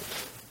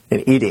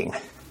and eating.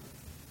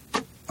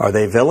 Are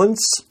they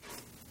villains?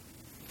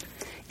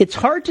 It's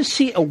hard to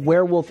see a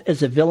werewolf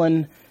as a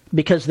villain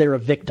because they're a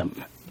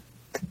victim.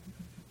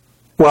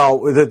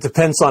 Well, it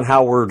depends on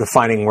how we're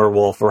defining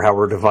werewolf or how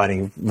we're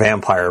defining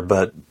vampire,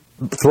 but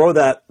throw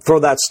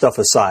that stuff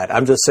aside.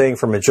 I'm just saying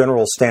from a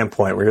general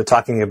standpoint, where you're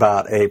talking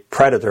about a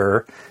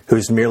predator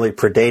who's merely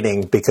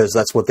predating because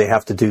that's what they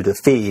have to do to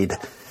feed,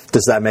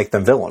 does that make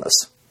them villainous?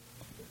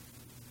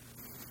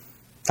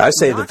 I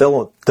say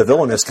the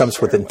villainous comes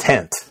with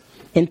intent.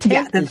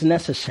 Intent is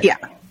necessary. Yeah.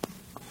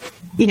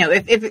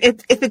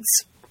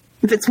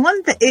 If it's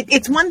one thing,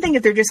 it's one thing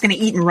if they're just going to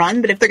eat and run,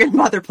 but if they're going to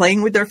bother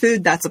playing with their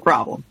food, that's a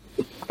problem.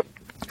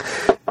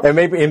 And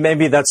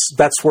maybe that's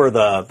where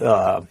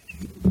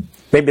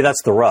maybe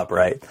that's the rub,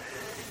 right?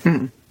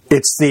 Hmm.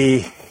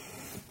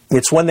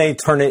 It's when they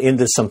turn it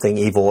into something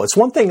evil. It's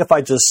one thing if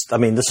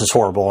this is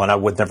horrible and I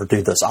would never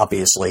do this,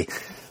 obviously.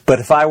 But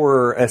if I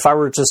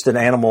were just an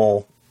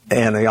animal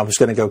and I was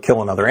going to go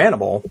kill another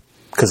animal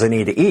because I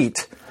need to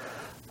eat,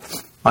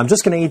 I'm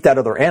just going to eat that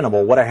other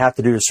animal, what I have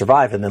to do to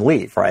survive, and then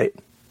leave, right?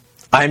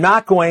 I'm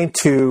not going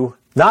to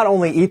not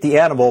only eat the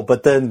animal,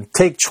 but then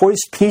take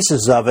choice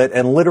pieces of it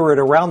and litter it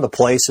around the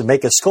place and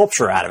make a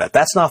sculpture out of it.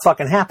 That's not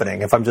fucking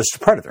happening if I'm just a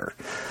predator.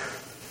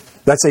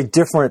 That's a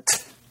different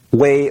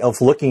way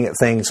of looking at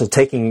things and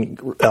taking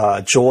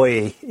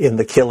joy in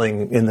the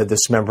killing, in the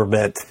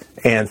dismemberment,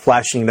 and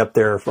flashing it up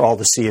there for all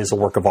to see as a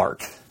work of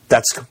art.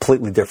 That's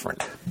completely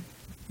different.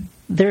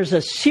 There's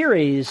a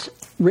series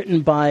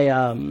written by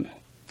an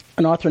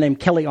author named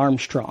Kelly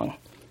Armstrong.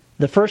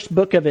 The first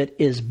book of it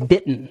is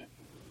Bitten,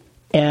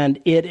 and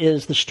it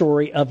is the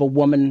story of a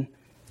woman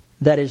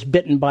that is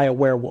bitten by a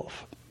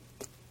werewolf.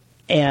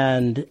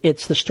 And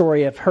it's the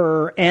story of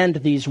her and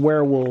these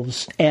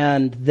werewolves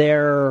and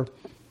their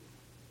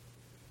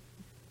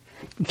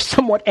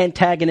somewhat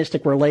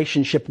antagonistic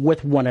relationship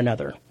with one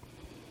another.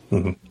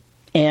 Mm-hmm.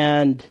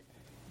 And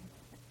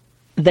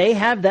they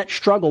have that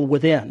struggle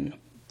within.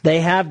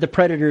 They have the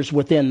predators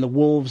within, the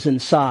wolves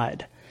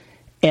inside.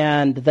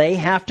 And they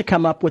have to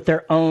come up with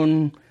their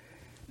own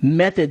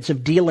methods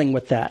of dealing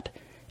with that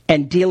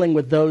and dealing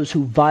with those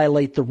who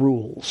violate the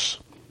rules,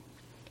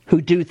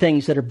 who do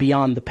things that are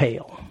beyond the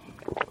pale.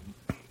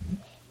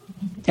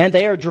 And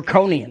they are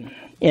draconian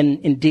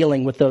in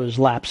dealing with those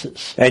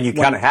lapses. And you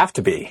kind of have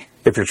to be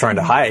if you're trying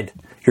to hide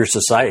your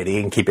society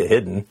and keep it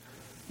hidden.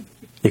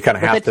 You kind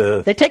of have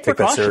to take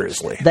that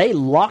seriously. They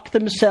lock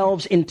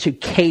themselves into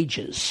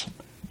cages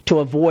to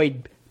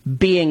avoid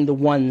being the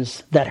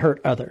ones that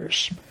hurt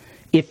others.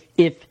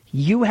 If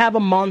you have a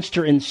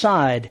monster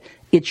inside,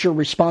 it's your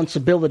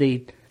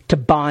responsibility to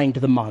bind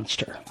the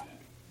monster.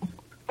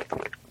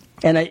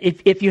 And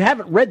if you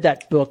haven't read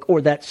that book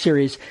or that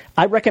series,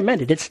 I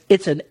recommend it.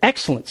 It's an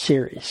excellent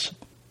series.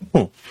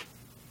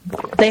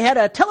 They had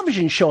a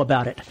television show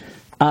about it,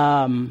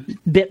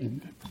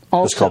 Bitten.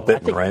 Also, it's called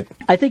Bitten, right?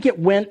 I think it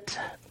went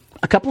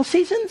a couple of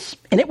seasons,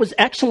 and it was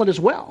excellent as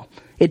well.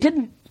 It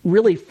didn't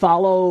really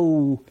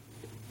follow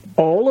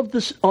all of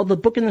the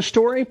book and the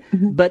story,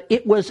 but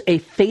it was a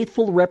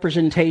faithful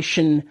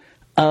representation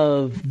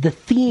of the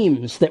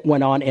themes that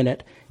went on in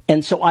it.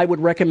 And so I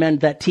would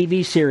recommend that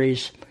TV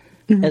series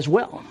as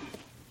well.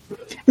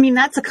 I mean,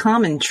 that's a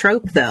common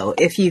trope, though.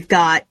 If you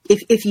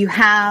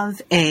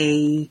have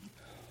a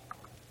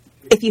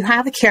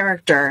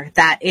character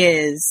that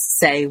is,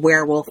 say,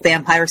 werewolf,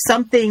 vampire,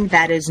 something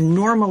that is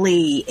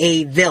normally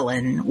a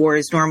villain or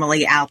is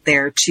normally out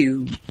there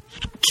to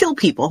kill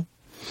people,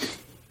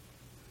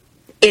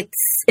 it's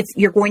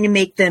you're going to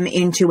make them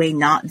into a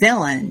not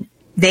villain.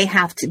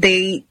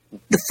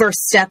 The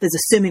first step is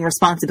assuming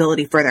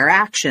responsibility for their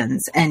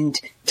actions and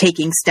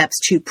taking steps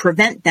to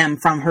prevent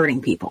themselves from hurting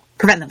people.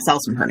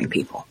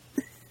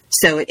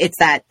 So it's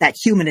that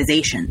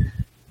humanization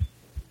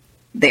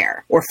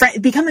there, or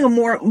becoming a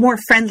more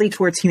friendly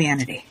towards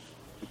humanity.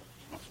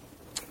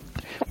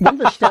 One of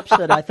the steps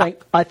that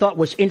I thought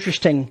was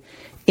interesting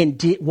in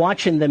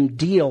watching them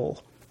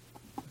deal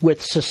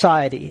with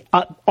society.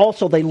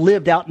 Also, they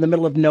lived out in the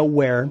middle of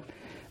nowhere.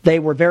 They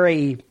were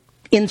very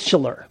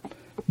insular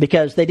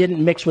because they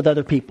didn't mix with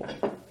other people.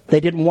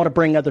 They didn't want to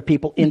bring other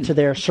people into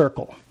their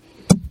circle.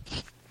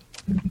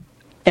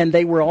 And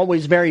they were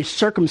always very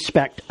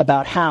circumspect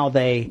about how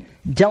they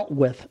dealt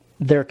with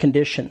their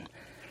condition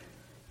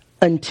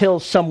until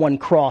someone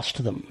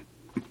crossed them.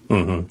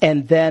 Mm-hmm.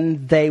 And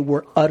then they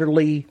were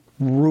utterly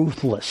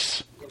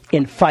ruthless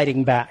in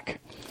fighting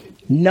back.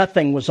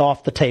 Nothing was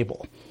off the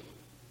table.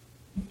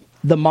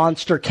 The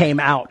monster came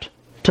out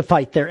to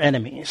fight their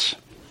enemies.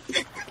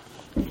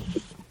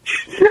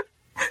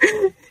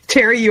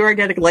 Terry, you are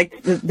getting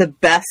like the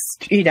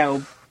best,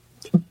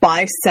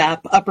 bicep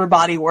upper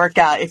body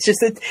workout. It's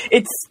just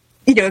it's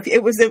if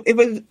it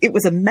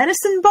was a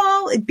medicine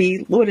ball, it'd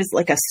be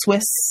like a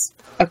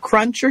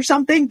crunch or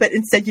something. But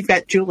instead, you've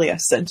got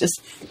Julius and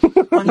just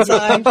one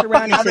side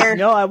around the other.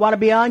 No, I want to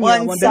be on you.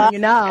 I want to be on you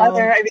now.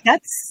 Other. I mean,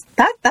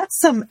 that's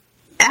some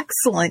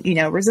excellent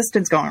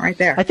resistance going right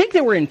there. I think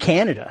they were in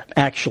Canada,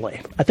 actually.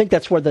 I think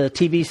that's where the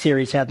TV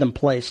series had them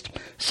placed,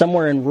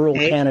 somewhere in rural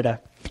Canada.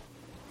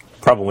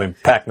 Probably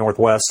Pac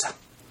Northwest.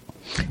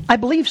 I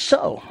believe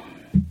so.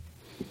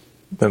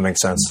 That makes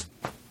sense.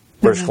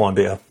 British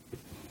Columbia.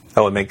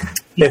 That would make...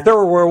 Yeah. If there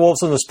were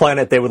werewolves on this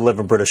planet, they would live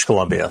in British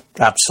Columbia.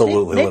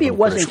 Absolutely. Maybe it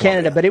wasn't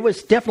Canada, but it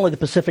was definitely the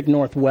Pacific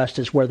Northwest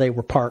is where they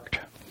were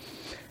parked.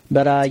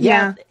 But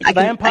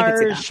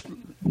vampires,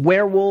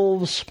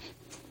 werewolves,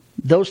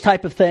 those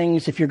type of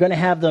things, if you're going to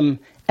have them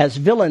as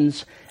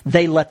villains,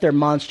 they let their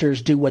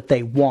monsters do what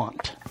they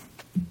want.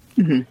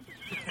 Mm-hmm.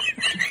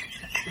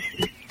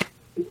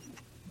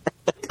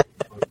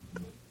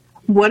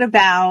 What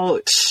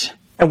about...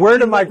 And where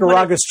do my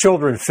Garagas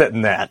children fit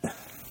in that?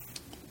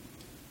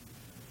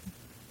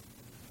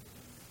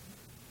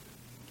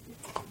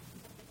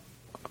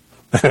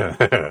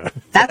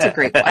 That's a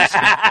great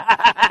question.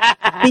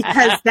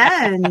 Because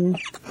then,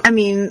 I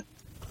mean,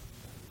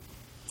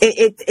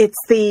 it's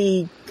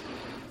the...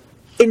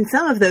 In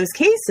some of those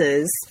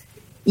cases,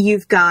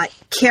 you've got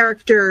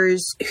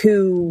characters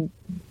who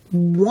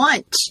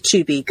want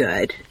to be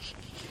good,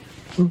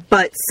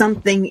 but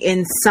something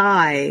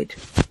inside,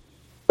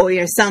 or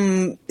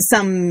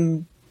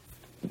some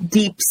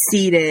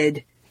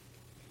deep-seated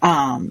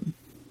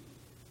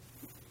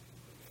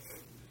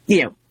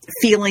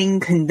feeling,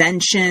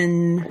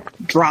 convention,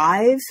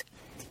 drive.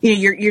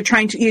 You're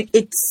trying to.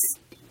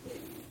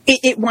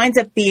 It winds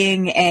up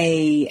being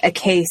a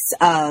case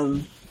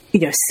of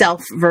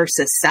self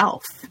versus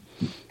self,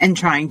 and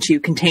trying to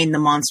contain the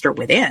monster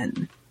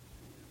within.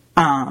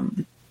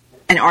 And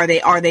are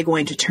they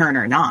going to turn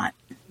or not,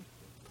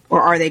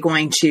 or are they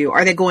going to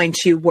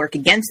work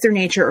against their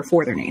nature or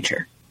for their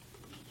nature?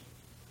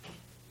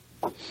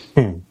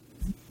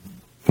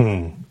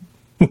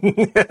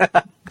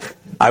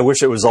 I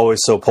wish it was always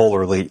so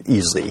polarly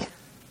easy.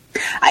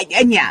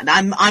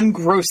 I'm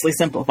grossly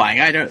simplifying.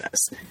 I know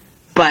this,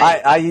 but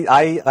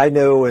I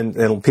know,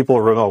 and people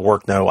around my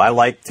work know. I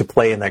like to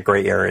play in that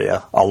gray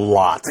area a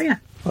lot,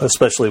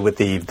 especially with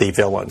the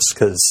villains,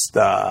 because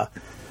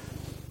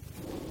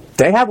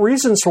they have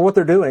reasons for what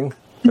they're doing.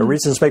 Their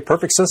reasons make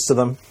perfect sense to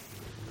them.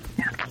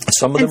 Yeah.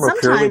 Some of them are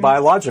purely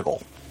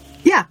biological.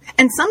 Yeah,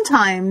 and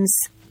sometimes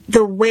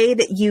the way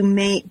that you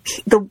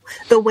make the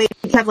way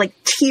you have like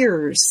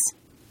tiers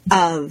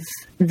of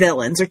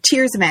villains or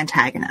tiers of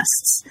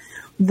antagonists,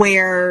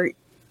 where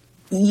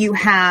you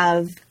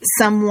have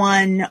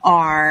someone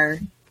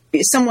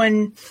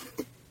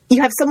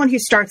who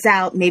starts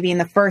out maybe in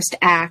the first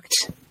act.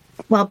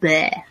 Well,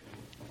 bleh.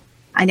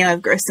 I know I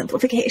have gross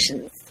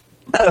simplifications.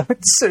 Oh,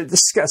 it's so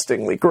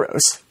disgustingly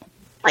gross.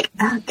 Like,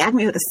 gag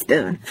me with a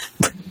spoon.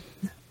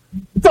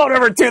 Don't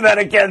ever do that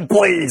again,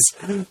 please.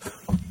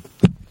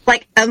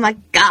 Like, oh my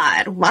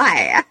God,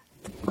 why?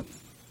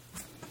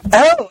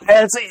 Oh,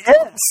 as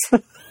it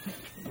is.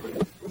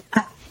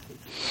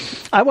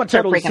 I want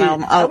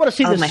to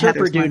see the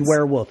Super Dude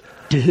werewolf.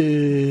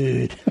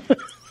 Dude.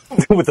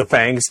 With the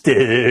fangs,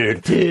 dude.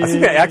 I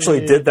think I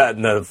actually did that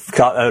in an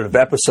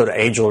episode of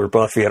Angel or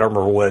Buffy. I don't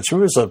remember which. It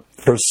was a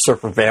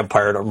surfer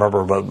vampire. I don't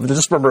remember, but I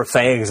just remember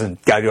fangs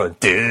and guy going,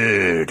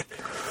 dude.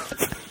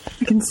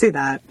 I can see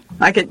that.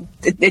 I could,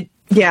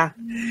 yeah.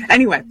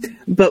 Anyway,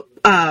 but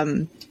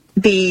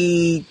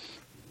the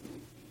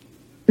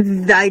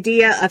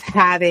idea of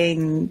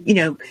having,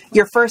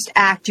 your first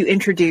act, you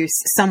introduce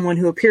someone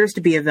who appears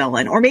to be a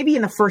villain, or maybe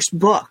in the first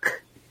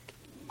book,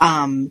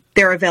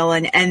 they're a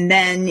villain, and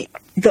then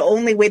the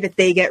only way that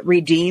they get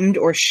redeemed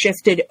or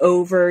shifted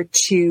over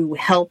to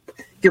help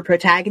your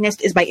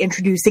protagonist is by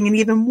introducing an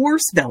even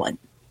worse villain.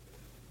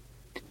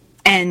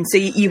 And so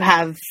you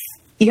have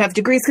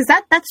degrees, because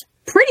that's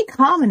pretty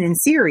common in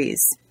series,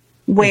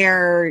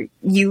 where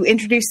you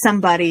introduce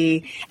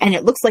somebody and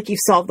it looks like you've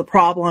solved the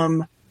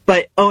problem,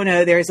 but oh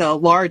no, there's a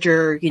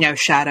larger,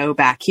 shadow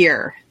back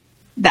here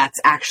that's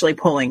actually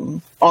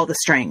pulling all the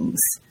strings.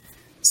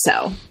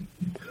 So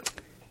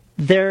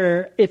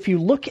if you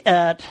look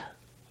at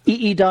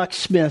E.E. Doc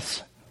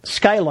Smith's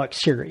Skylark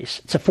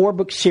series, it's a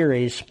 4-book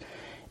series,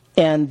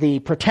 and the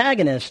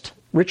protagonist,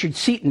 Richard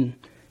Seaton,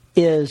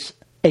 is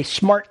a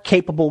smart,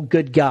 capable,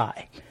 good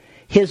guy.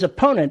 His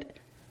opponent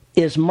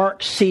is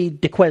Mark C.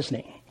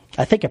 Duquesne.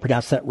 I think I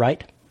pronounced that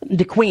right.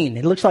 DeQueen.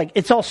 It looks like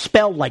it's all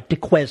spelled like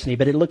Duquesne,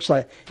 but it looks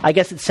like, I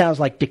guess it sounds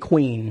like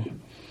DeQueen.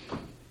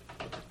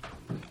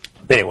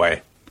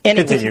 Anyway.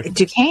 Continue.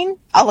 Duquesne?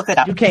 I'll look it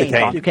up.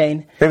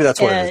 Duquesne. Maybe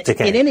that's what it is.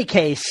 Duquesne. In any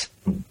case,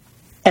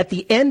 at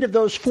the end of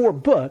those 4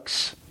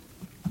 books,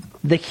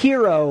 the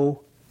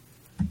hero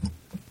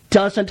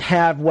doesn't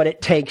have what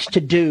it takes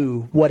to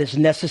do what is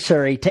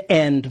necessary to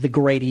end the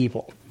great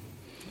evil.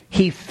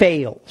 He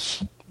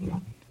fails.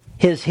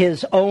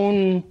 His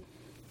own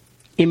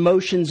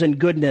emotions and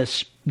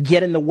goodness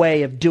get in the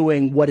way of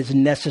doing what is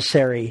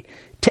necessary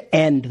to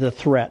end the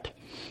threat.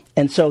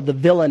 And so the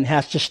villain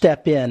has to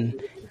step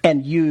in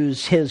and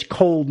use his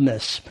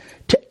coldness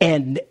to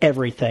end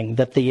everything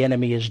that the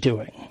enemy is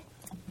doing.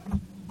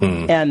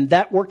 And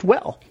that worked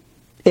well.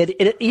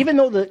 It even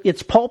though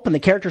it's pulp and the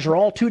characters are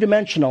all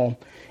two-dimensional,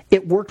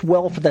 it worked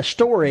well for the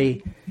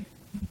story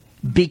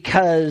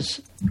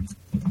because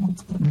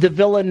the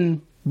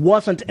villain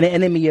wasn't an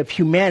enemy of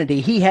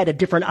humanity. He had a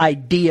different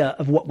idea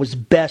of what was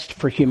best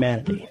for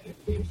humanity.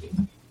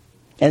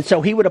 And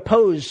so he would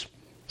oppose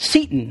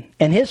Seaton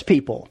and his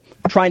people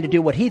trying to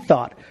do what he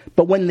thought.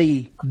 But when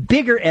the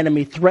bigger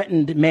enemy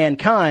threatened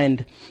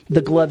mankind,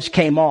 the gloves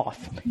came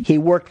off. He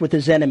worked with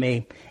his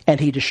enemy and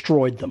he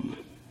destroyed them.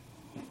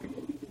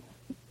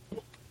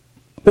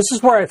 This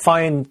is where I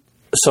find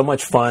so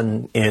much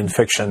fun in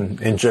fiction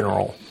in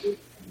general,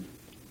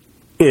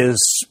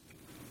 is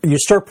you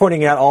start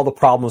pointing out all the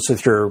problems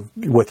with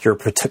your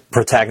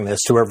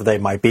protagonist, whoever they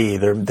might be.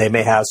 They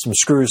may have some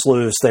screws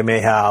loose. They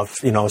may have,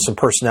 some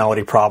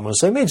personality problems.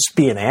 They may just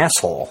be an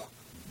asshole.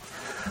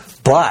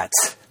 But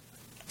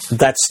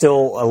that's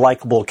still a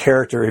likable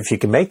character if you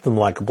can make them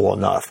likable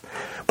enough.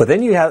 But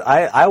then you have,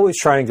 I always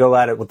try and go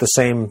at it with the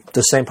same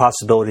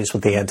possibilities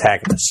with the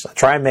antagonists. I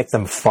try and make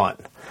them fun.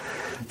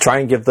 Try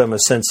and give them a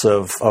sense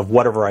of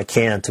whatever I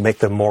can to make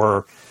them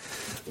more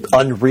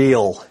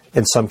unreal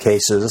in some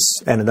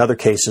cases, and in other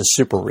cases,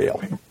 super real.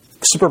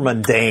 Super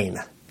mundane.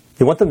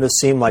 You want them to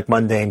seem like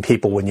mundane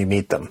people when you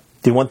meet them.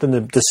 Do you want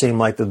them to seem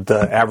like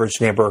the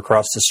average neighbor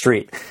across the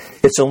street?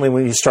 It's only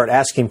when you start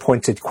asking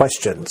pointed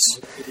questions.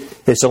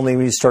 It's only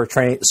when you start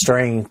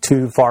straying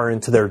too far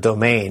into their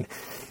domain.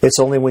 It's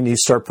only when you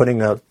start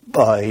putting a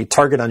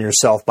target on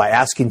yourself by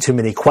asking too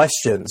many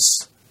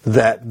questions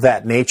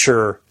that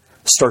nature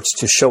starts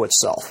to show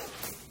itself.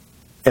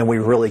 And we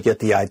really get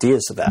the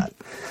ideas of that.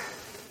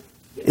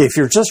 If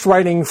you're just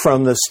writing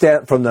from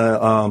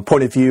the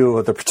point of view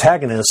of the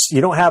protagonist,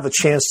 you don't have a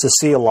chance to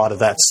see a lot of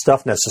that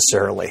stuff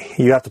necessarily.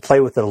 You have to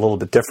play with it a little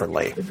bit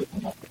differently.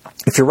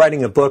 If you're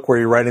writing a book where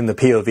you're writing the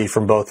POV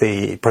from both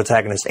the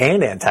protagonist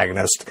and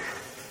antagonist,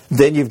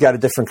 then you've got a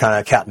different kind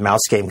of cat and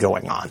mouse game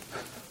going on.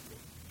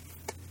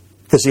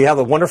 Because you have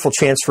a wonderful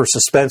chance for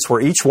suspense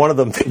where each one of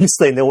them thinks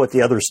they know what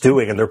the other's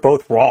doing and they're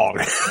both wrong.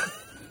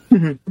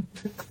 Mm-hmm.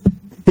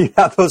 You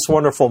have those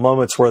wonderful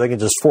moments where they can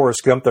just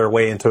Forrest Gump their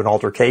way into an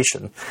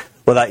altercation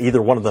without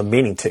either one of them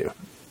meaning to.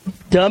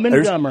 Dumb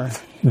and Dumber.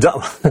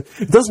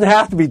 It doesn't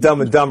have to be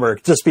Dumb and Dumber.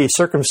 It can just be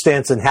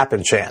circumstance and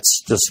happen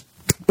chance. Just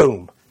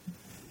boom.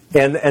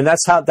 And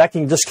that's how that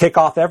can just kick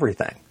off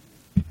everything.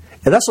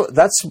 And that's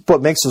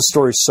what makes the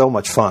stories so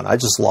much fun. I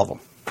just love them.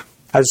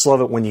 I just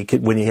love it when you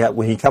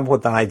come up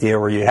with an idea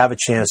where you have a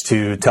chance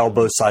to tell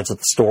both sides of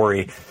the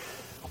story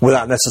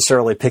without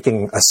necessarily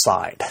picking a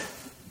side.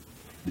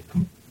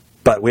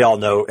 But we all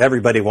know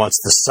everybody wants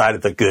the side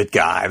of the good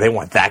guy. They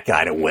want that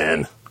guy to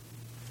win.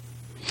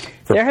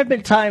 There have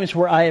been times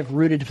where I have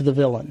rooted for the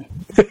villain.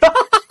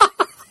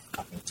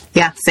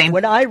 Yeah, same.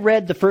 When I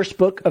read the first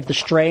book of The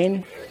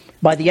Strain,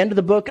 by the end of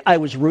the book, I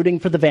was rooting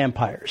for the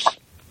vampires.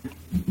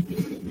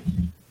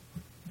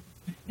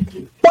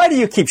 Why do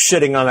you keep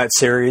shitting on that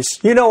series?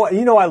 You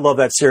know I love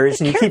that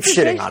series, and you keep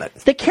shitting on it.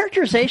 The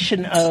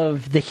characterization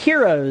of the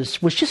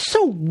heroes was just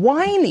so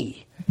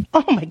whiny.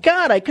 Oh, my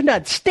God, I could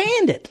not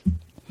stand it.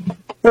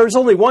 There's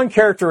only one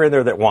character in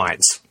there that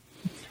whines.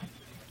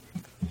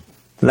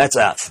 And that's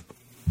F.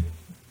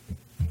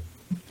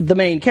 The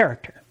main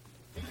character.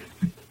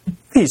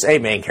 He's a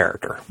main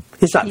character.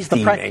 He's not the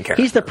main character.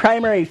 He's the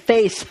primary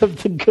face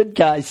of the good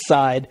guy's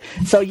side.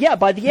 So, yeah,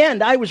 by the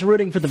end, I was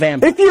rooting for the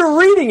vampire. If you're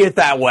reading it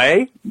that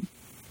way,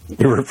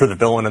 you root for the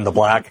villain in the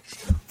black.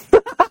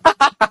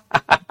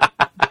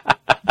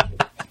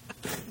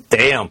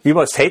 Damn, you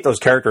must hate those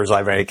characters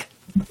I make.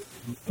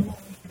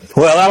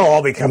 Well, that'll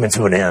all be coming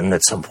to an end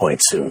at some point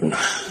soon.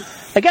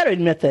 I got to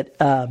admit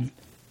that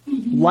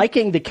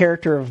liking the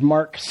character of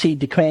Mark C.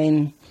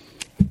 Duquesne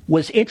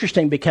was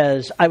interesting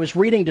because I was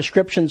reading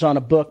descriptions on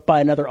a book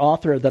by another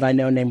author that I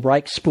know named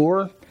Reich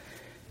Spoor,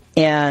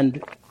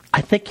 and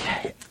I think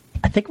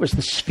it was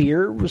The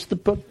Sphere was the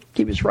book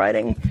he was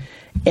writing,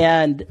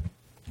 and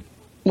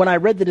when I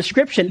read the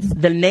description,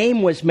 the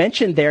name was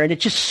mentioned there, and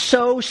it's just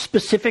so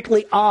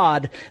specifically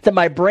odd that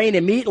my brain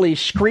immediately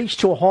screeched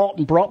to a halt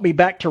and brought me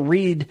back to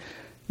read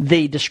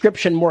the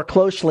description more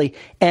closely.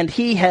 And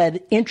he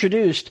had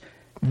introduced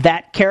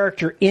that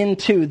character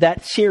into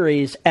that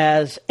series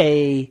as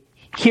a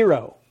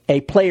hero,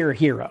 a player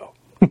hero.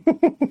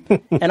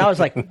 And I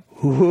was like,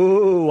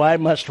 ooh, I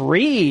must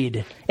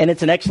read. And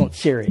it's an excellent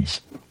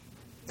series.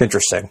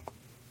 Interesting.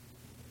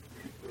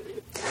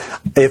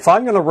 If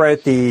I'm going to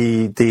write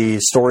the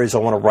stories I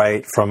want to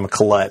write from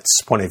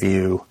Colette's point of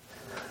view,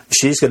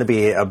 she's going to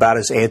be about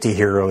as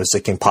anti-hero as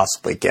it can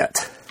possibly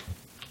get.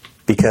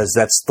 Because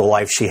that's the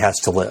life she has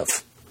to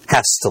live.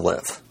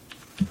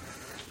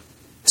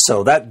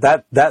 So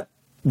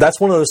that's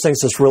one of those things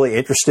that's really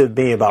interested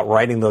me about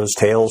writing those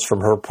tales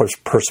from her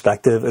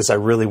perspective, is I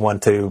really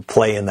want to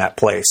play in that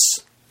place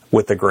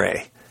with the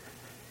Grey.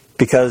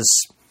 Because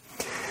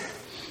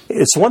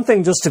it's one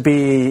thing just to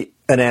be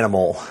an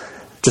animal,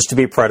 just to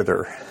be a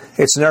predator.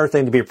 It's another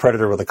thing to be a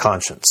predator with a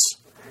conscience.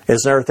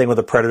 It's another thing with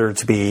a predator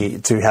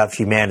to have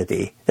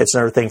humanity. It's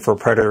another thing for a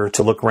predator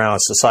to look around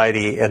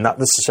society and not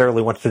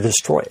necessarily want to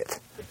destroy it.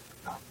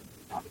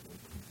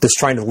 Just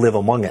trying to live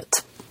among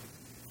it.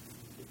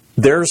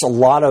 There's a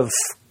lot of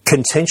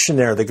contention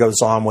there that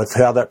goes on with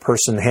how that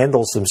person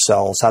handles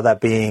themselves, how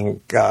that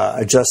being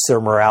adjusts their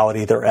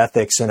morality, their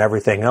ethics, and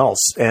everything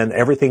else. And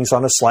everything's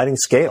on a sliding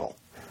scale.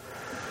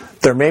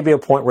 There may be a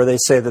point where they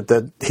say that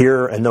the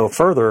here and no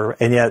further,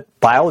 and yet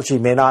biology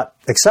may not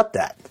accept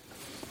that.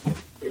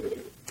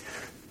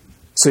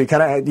 So you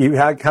kind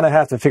of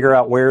have to figure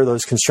out where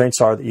those constraints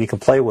are that you can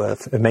play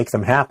with and make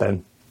them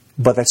happen.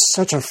 But that's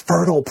such a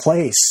fertile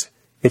place.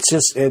 It's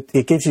just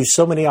it gives you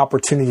so many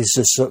opportunities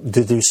to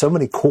do so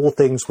many cool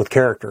things with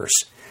characters.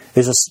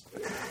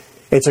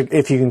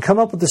 If you can come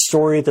up with a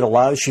story that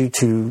allows you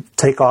to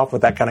take off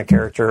with that kind of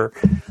character,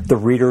 the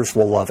readers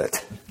will love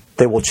it.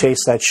 They will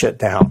chase that shit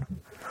down.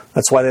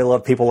 That's why they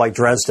love people like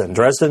Dresden.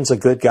 Dresden's a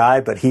good guy,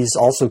 but he's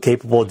also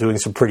capable of doing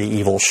some pretty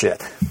evil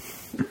shit.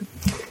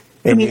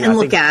 And you can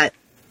look at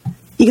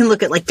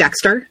like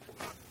Dexter.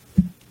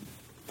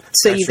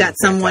 So you've got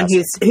someone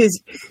who's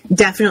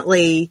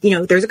definitely,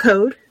 there's a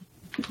code,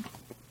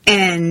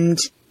 and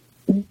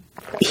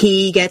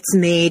he gets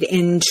made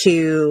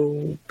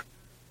into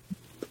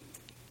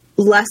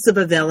less of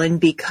a villain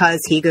because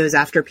he goes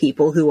after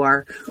people who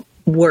are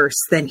worse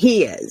than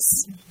he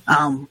is.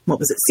 What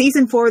was it?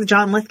 Season 4 with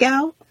John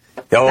Lithgow?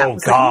 Oh,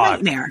 God. A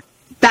nightmare.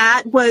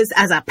 That was,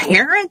 as a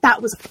parent,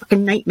 that was a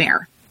fucking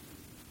nightmare.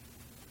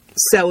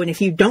 So, and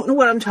if you don't know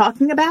what I'm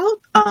talking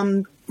about,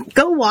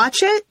 go watch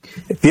it.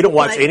 If you don't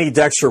watch any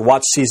Dexter,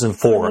 watch season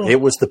 4.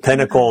 It was the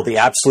pinnacle, the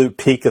absolute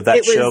peak of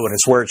that show, and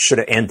it's where it should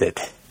have ended.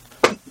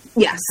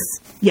 Yes,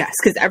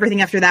 because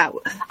everything after that...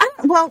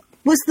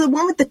 was the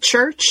one with the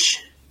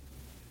church...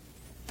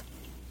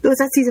 Was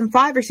that season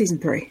 5 or season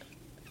 3?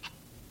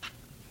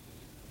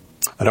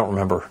 I don't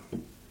remember.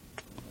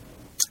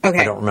 Okay.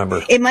 I don't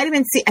remember. It might have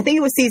been... I think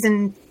it was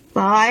season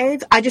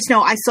 5. I just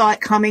know I saw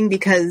it coming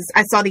because...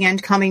 I saw the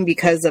end coming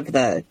because of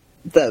the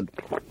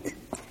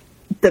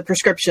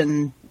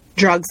prescription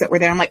drugs that were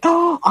there. I'm like,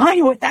 oh, I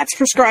know what that's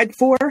prescribed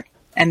for.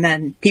 And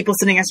then people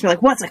sitting next to me are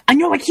like, what? It's like, I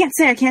know, I can't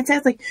say.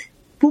 It's like,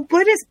 well,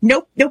 what is...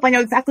 Nope, I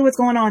know exactly what's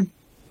going on.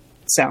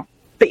 So...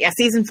 But yeah,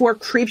 season 4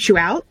 creeps you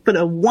out, but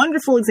a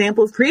wonderful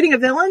example of creating a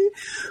villain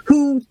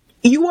who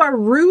you are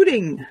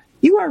rooting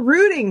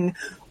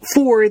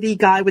for the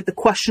guy with the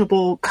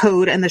questionable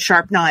code and the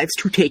sharp knives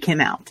to take him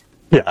out.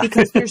 Yeah.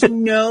 Because there's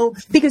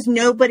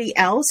nobody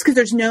else, because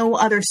there's no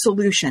other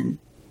solution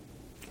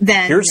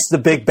than here's the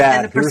big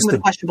bad. The person with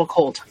the questionable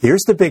code.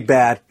 Here's the big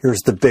bad. Here's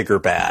the bigger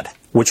bad.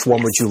 Which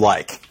one would you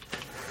like?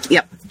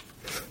 Yep.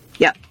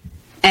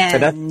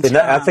 And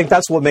I think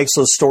that's what makes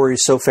those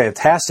stories so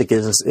fantastic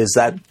is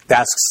that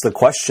asks the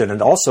question,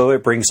 and also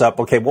it brings up,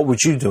 okay, what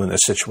would you do in this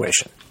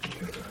situation?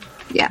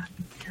 Yeah.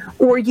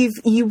 Or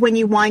when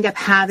you wind up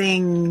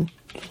having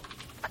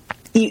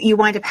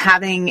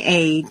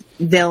a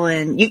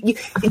villain,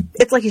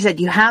 it's like you said,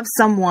 you have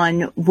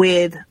someone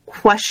with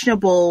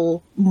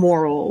questionable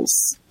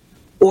morals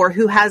or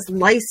who has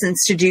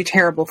license to do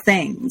terrible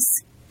things.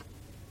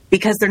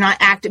 Because they're not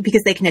active,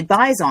 because they can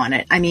advise on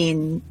it. I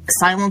mean,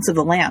 Silence of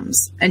the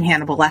Lambs and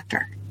Hannibal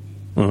Lecter.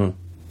 Mm-hmm.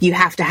 You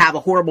have to have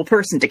a horrible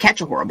person to catch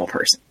a horrible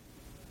person.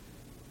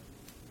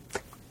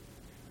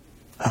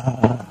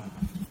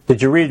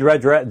 Did you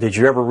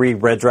ever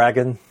read Red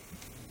Dragon?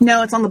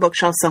 No, it's on the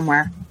bookshelf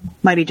somewhere.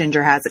 Mighty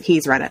Ginger has it.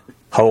 He's read it.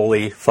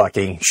 Holy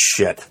fucking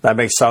shit! That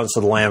makes Silence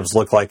of the Lambs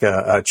look like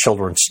a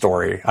children's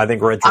story. I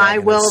think Red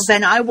Dragon.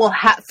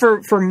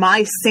 For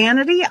my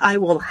sanity, I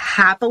will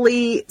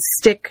happily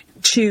stick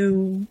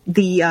to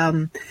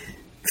the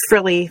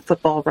frilly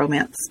football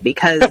romance,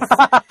 because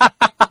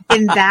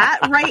in that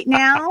right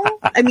now,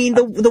 I mean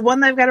the one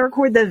that I've got to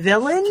record, the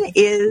villain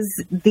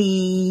is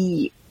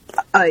the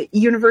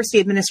university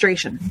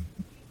administration,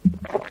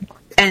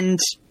 and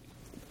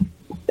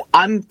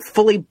I'm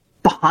fully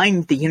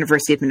behind the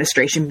university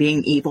administration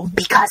being evil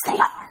because they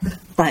are.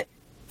 But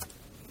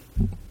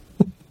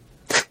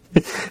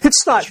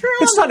it's not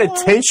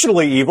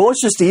intentionally evil.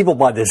 It's just evil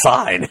by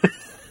design.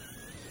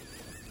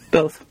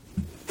 Both.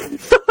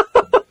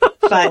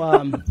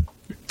 But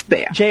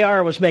yeah.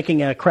 JR was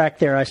making a crack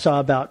there. I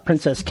saw about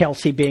Princess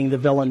Kelsey being the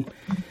villain.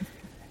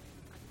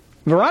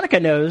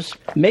 Veronica knows.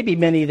 Maybe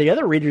many of the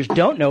other readers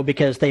don't know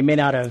because they may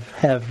not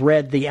have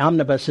read the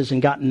omnibuses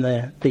and gotten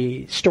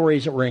the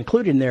stories that were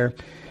included in there.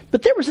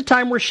 But there was a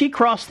time where she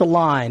crossed the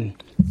line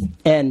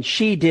and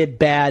she did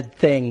bad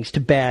things to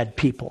bad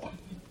people.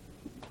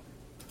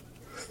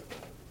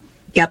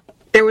 Yep.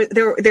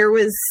 There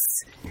was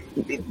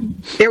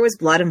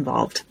blood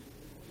involved.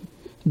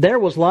 There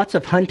was lots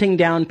of hunting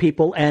down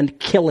people and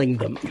killing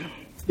them.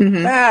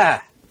 Mm-hmm.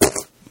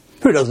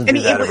 Who doesn't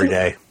do that every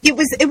day? It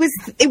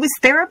was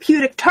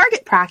therapeutic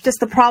target practice.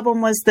 The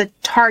problem was the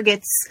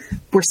targets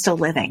were still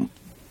living.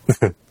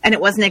 And it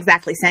wasn't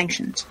exactly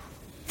sanctioned.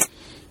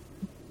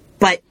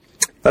 But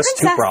that's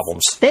two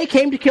problems. They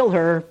came to kill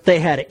her. They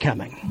had it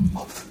coming.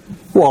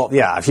 Well,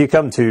 yeah, if you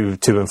come to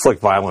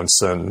inflict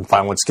violence and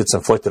violence gets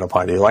inflicted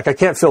upon you, like I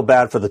can't feel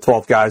bad for the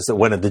 12 guys that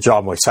went into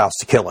John Wick's house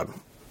to kill him.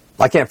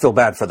 I can't feel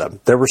bad for them.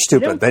 They were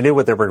stupid. They knew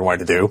what they were going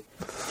to do.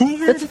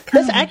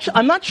 That's actually,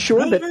 I'm not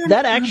sure, but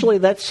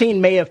that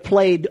scene may have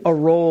played a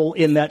role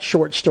in that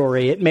short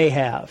story. It may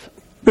have.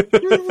 What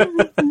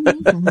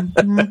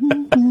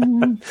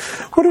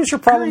is your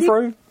problem,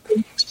 Fro?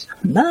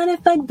 But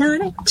if I'd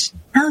done it,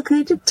 how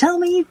could you tell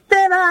me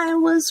that I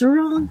was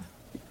wrong?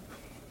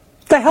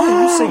 The hell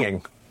are you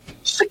singing?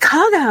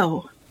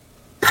 Chicago.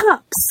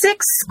 Pop,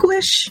 6,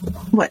 squish.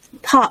 What?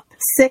 Pop,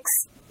 6,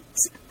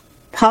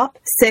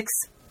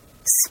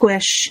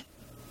 squish.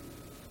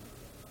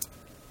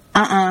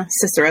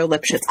 Cicero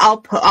Lipschitz.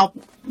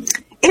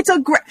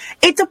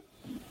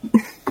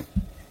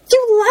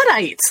 You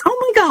Luddites. Oh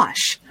my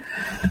gosh.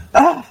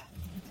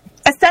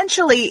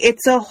 Essentially,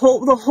 it's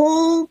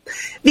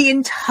the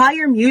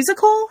entire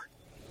musical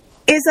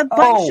is a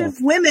bunch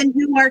of women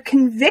who are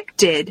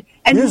convicted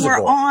and who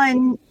are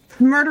on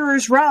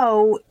Murderers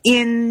Row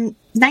in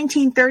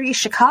 1930s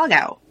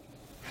Chicago.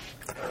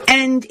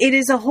 And it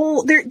is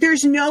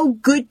there's no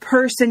good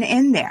person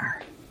in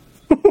there.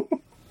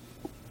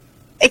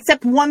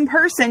 Except one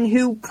person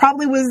who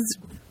probably was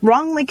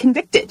wrongly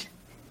convicted.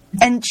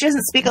 And she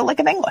doesn't speak a lick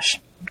of English.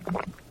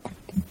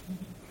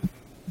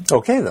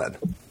 Okay, then.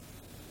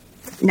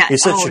 No, You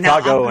said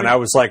Chicago, and I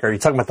was like, are you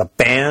talking about the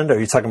band? Are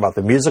you talking about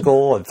the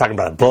musical? Are you talking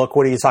about a book?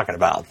 What are you talking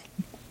about?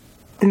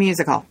 The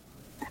musical.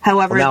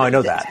 However, Well, now I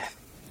know that.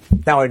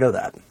 Now I know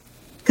that.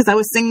 Because I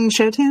was singing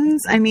show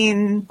tunes. I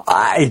mean,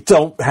 I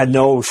don't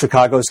know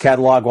Chicago's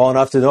catalog well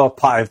enough to know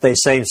if they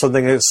say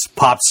something is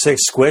Pop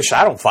 6 Squish.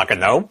 I don't fucking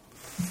know.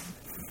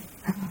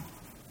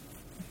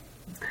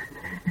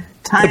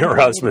 Her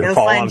husband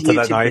fall onto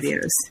that knife.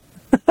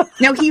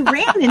 No, he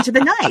ran into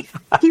the knife.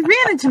 He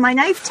ran into my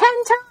knife 10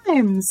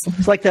 times.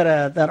 It's like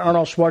that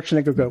Arnold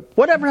Schwarzenegger go,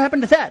 whatever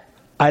happened to that?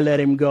 I let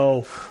him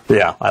go.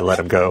 Yeah, I let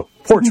him go.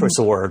 Poor choice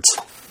of words.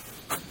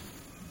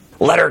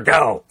 Let her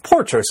go.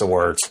 Poor choice of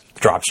words.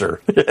 Drops her.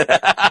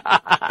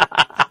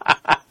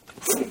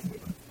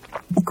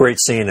 Great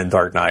scene in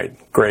Dark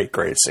Knight. Great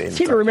scene. I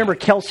seem to remember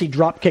Kelsey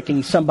drop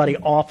kicking somebody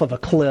off of a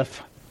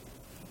cliff.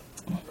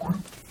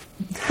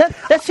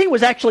 That scene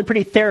was actually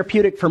pretty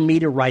therapeutic for me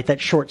to write that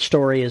short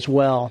story as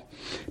well,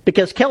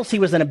 because Kelsey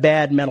was in a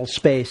bad mental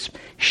space.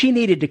 She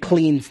needed to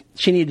clean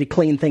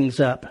things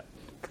up.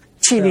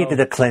 She needed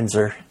a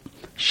cleanser.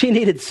 She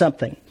needed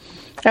something.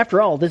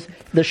 After all,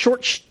 the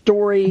short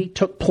story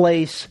took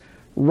place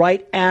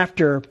right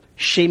after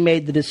she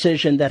made the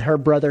decision that her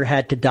brother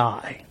had to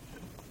die,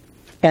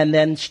 and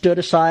then stood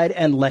aside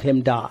and let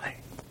him die.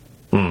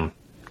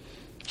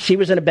 She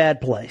was in a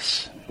bad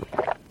place.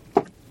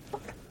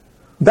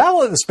 That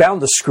was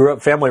bound to screw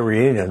up family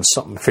reunions,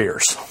 something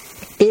fierce.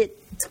 It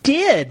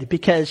did,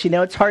 because,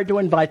 it's hard to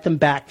invite them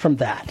back from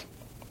that.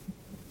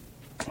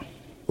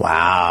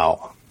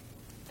 Wow.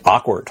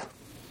 Awkward.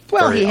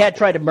 Well, Very he had awkward.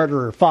 tried to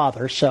murder her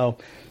father, so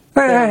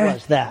there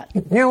was that.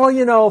 Yeah,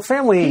 well,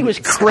 family... He was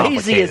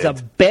crazy as a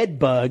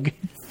bedbug.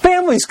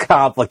 Family's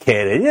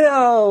complicated.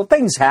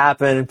 Things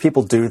happen.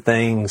 People do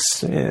things.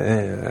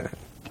 Yeah.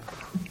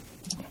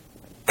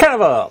 Kind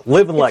of a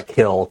live and let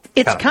kill.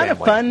 It's kind of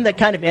fun, the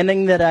kind of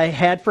ending that I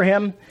had for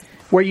him,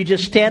 where you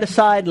just stand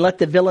aside and let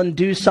the villain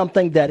do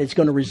something that is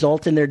going to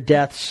result in their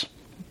deaths,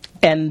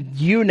 and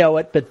you know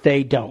it, but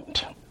they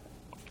don't.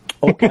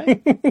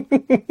 Okay?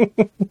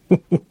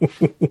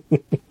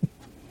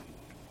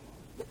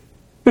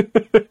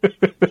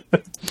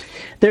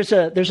 There's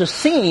a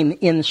scene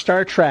in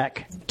Star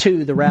Trek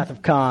II, The Wrath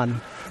of Khan,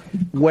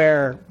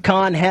 where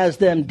Khan has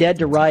them dead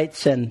to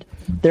rights, and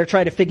they're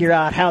trying to figure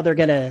out how they're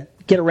going to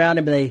get around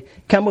him, and they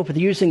come up with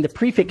using the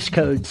prefix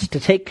codes to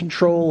take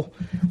control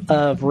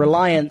of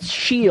Reliance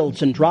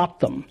shields and drop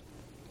them.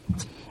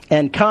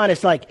 And Khan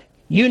is like,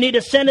 you need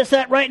to send us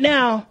that right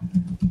now.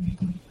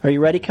 Are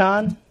you ready,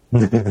 Khan?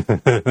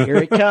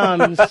 Here it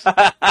comes. How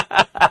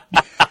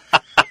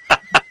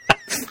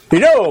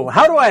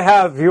do I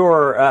have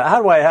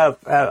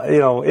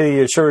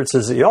any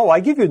assurances? I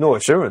give you no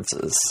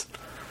assurances.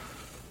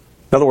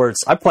 In other words,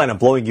 I plan on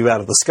blowing you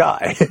out of the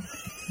sky.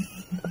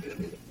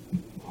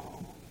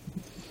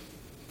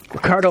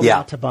 Ricardo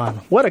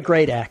Montalban. What a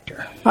great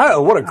actor.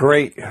 Oh, what a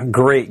great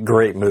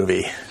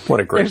movie.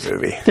 What a great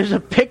movie. There's a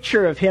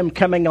picture of him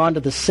coming onto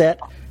the set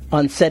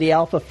on SETI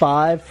Alpha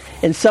 5,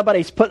 and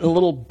somebody's putting a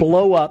little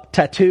blow-up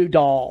tattoo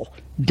doll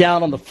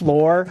down on the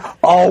floor.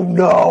 Oh,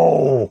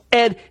 no.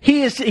 And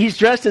he's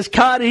dressed as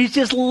Khan, and he's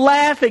just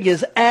laughing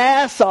his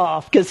ass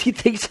off because he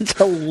thinks it's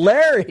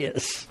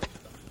hilarious.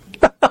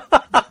 I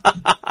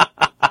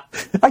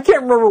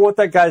can't remember what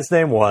that guy's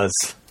name was.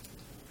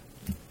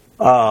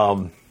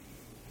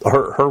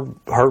 Her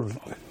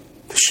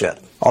shit.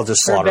 I'll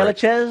just slaughter it.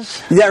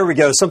 Velichez? Yeah, there we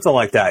go. Something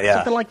like that, yeah.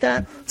 Something like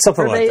that?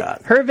 Something like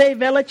that. Hervé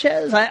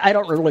Velichez? I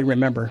don't really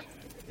remember.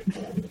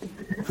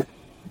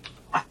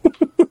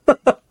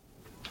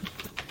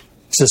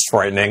 It's just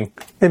frightening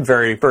in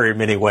very, very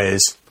many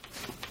ways.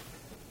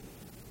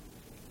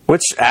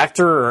 Which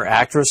actor or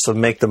actress would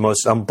make the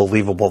most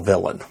unbelievable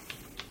villain?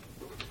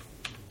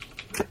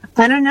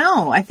 I don't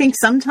know. I think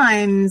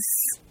sometimes...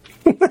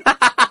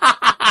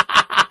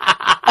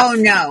 Oh,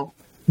 no.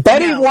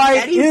 Betty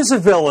White is a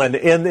villain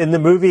in the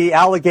movie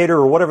Alligator,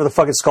 or whatever the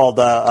fuck it's called.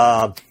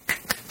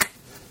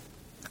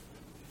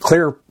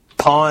 Clear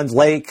Pond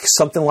Lake,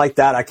 something like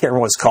that. I can't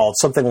remember what it's called.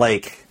 Something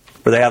Lake,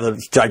 where they have a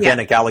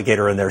gigantic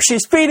alligator in there.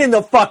 She's feeding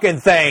the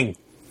fucking thing.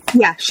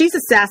 Yeah, she's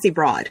a sassy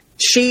broad.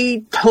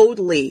 She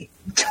totally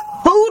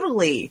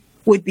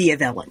would be a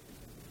villain.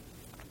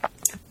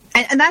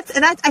 And that's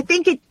I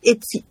think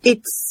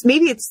it's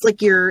maybe it's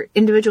like your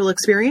individual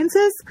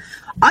experiences.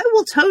 I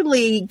will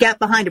totally get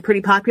behind a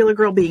pretty popular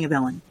girl being a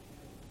villain.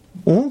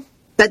 Mm-hmm.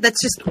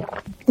 That's just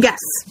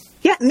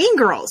Mean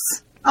Girls.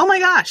 Oh my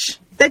gosh,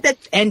 that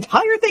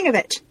entire thing of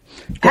it.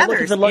 Go look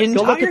at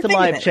the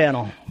live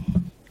channel.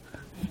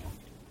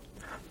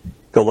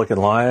 Go look at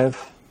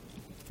live.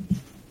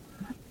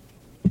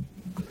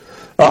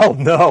 Oh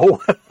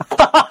no.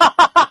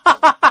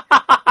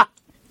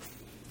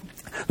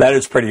 That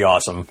is pretty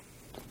awesome.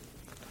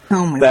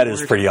 Oh my That Lord.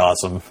 is pretty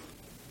awesome.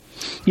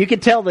 You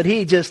can tell that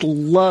he just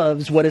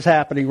loves what is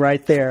happening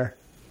right there.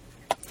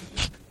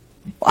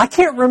 I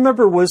can't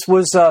remember, was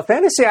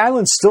Fantasy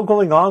Island still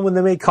going on when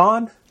they made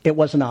Khan? It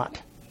was not.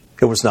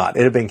 It was not.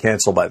 It had been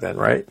canceled by then,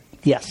 right?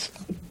 Yes.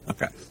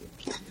 Okay.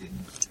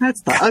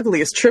 That's the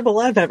ugliest tribble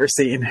I've ever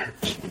seen.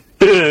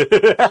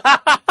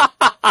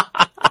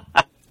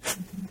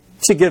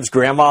 She gives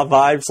grandma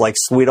vibes like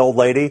sweet old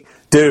lady.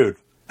 Dude,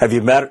 have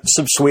you met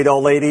some sweet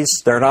old ladies?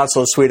 They're not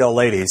so sweet old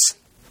ladies.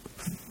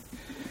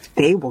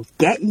 They will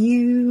get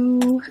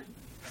you.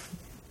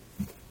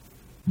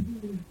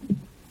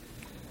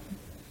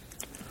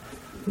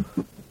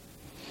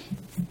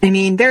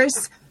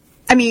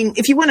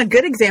 If you want a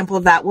good example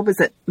of that, what was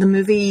it? The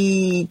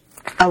movie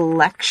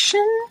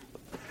Election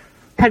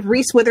had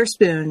Reese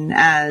Witherspoon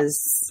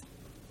as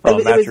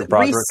Matthew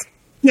Broderick.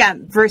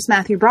 Versus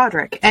Matthew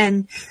Broderick,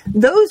 and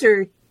those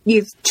are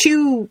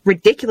two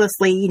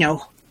ridiculously,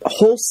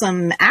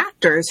 wholesome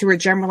actors who are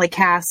generally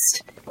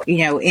cast,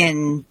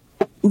 in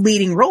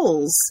leading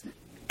roles,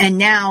 and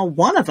now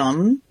one of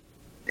them,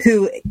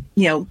 who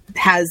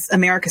has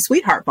America's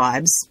Sweetheart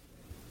vibes,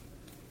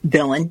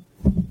 villain.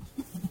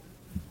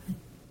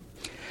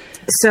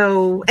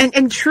 So,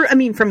 and true,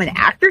 from an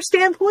actor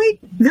standpoint,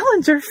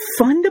 villains are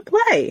fun to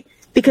play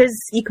because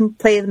you can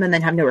play them and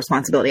then have no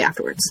responsibility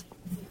afterwards.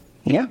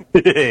 Yeah.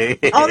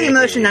 All the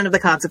emotion, none of the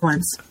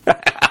consequence.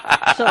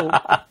 So,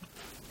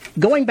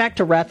 going back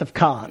to Wrath of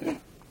Khan,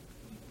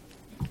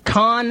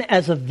 Khan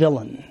as a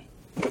villain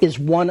is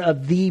one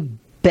of the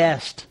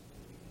best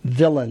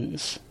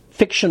villains,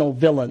 fictional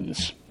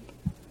villains,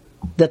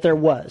 that there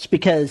was,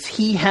 because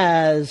he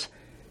has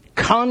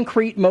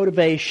concrete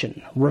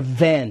motivation,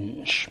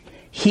 revenge.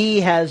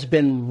 He has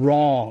been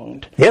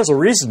wronged. He has a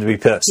reason to be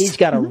pissed. He's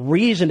got a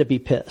reason to be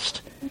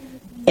pissed.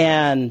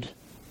 And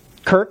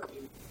Kirk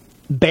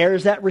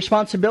bears that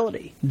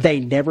responsibility.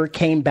 They never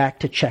came back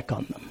to check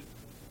on them.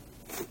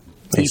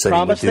 He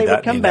promised they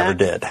would come back. He never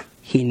did.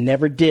 He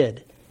never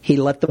did. He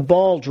let the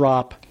ball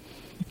drop,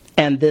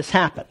 and this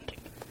happened.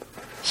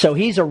 So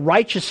he's a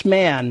righteous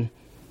man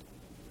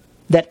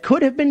that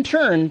could have been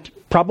turned,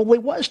 probably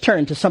was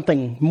turned to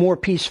something more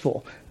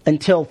peaceful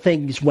until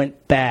things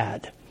went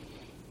bad.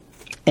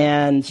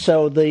 And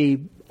so the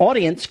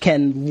audience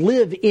can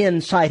live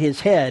inside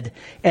his head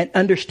and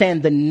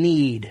understand the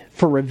need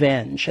for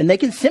revenge. And they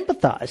can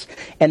sympathize.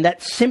 And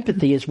that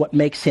sympathy is what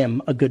makes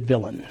him a good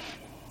villain.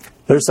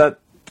 There's that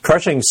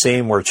crushing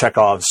scene where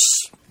Chekhov's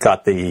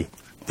got the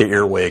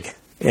earwig,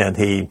 and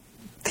he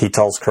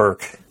tells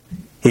Kirk,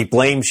 he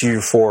blames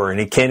you for,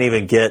 and he can't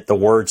even get the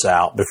words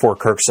out before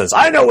Kirk says,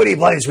 I know what he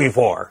blames me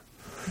for.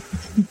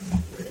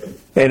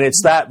 And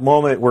it's that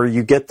moment where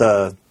you get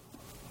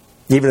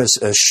even as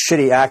a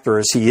shitty actor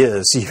as he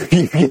is,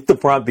 you get the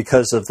brunt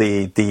because of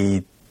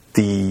the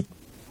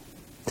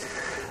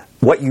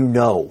what you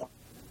know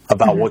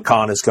about what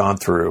Khan has gone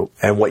through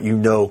and what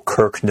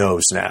Kirk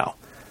knows now.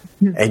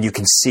 And you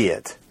can see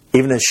it.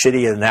 Even as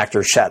shitty an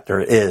actor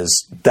Shatner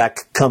is, that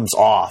comes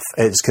off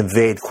and is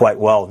conveyed quite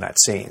well in that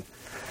scene.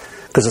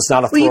 Because it's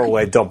not a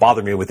throwaway, don't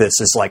bother me with this.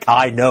 It's like,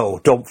 I know.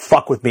 Don't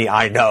fuck with me,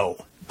 I know.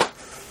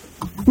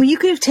 Well, you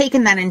could have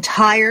taken that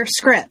entire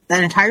script,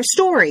 that entire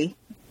story,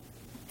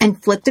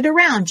 and flipped it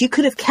around. You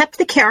could have kept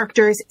the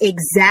characters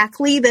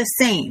exactly the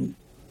same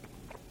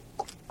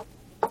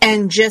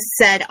and just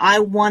said, I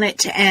want it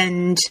to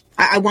end.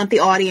 I want the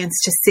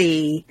audience to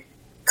see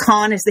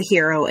Khan as the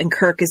hero and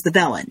Kirk as the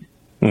villain.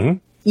 Mm-hmm.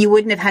 You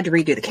wouldn't have had to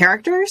redo the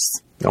characters.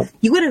 Nope.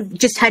 You would have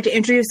just had to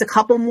introduce a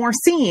couple more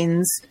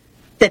scenes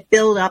that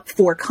build up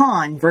for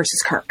Khan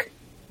versus Kirk.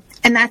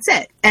 And that's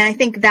it. And I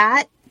think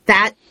that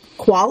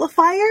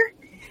qualifier,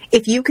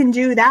 if you can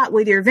do that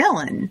with your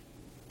villain,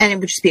 and it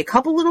would just be a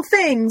couple little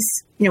things,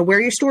 where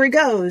your story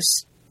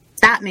goes,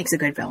 that makes a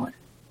good villain.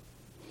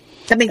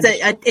 That makes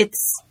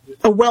it's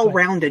a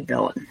well-rounded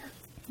villain.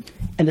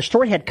 And the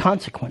story had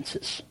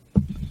consequences.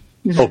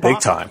 Oh, big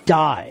time.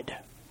 Died.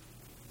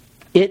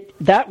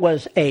 That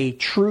was a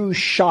true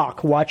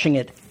shock watching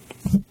it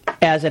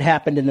as it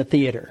happened in the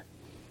theater.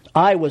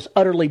 I was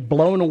utterly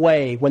blown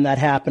away when that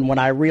happened, when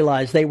I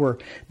realized they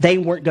weren't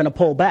going to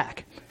pull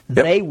back.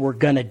 Yep. They were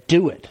going to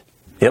do it.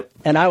 Yep.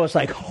 And I was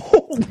like,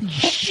 holy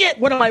shit,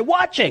 what am I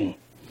watching?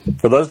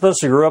 For those of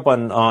us who grew up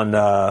on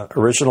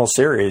original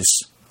series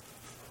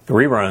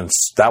reruns,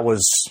 that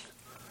was...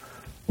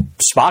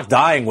 Spock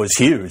dying was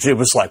huge. It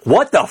was like,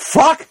 what the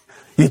fuck?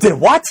 You did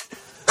what?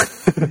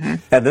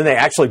 And then they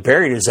actually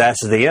buried his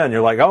ass at the end.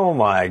 You're like, oh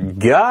my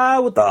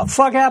God, what the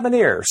fuck happened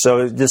here?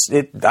 So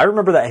I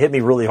remember that hit me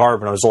really hard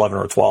when I was 11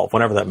 or 12,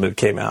 whenever that movie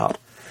came out.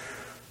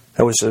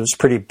 It was a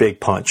pretty big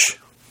punch.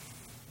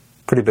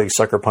 Pretty big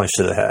sucker punch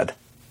to the head.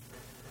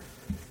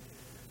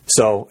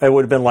 So it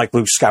would have been like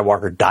Luke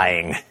Skywalker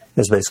dying,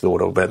 is basically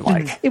what it would have been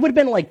like. It would have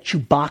been like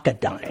Chewbacca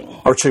dying.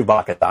 Or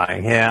Chewbacca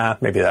dying, yeah,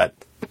 maybe that.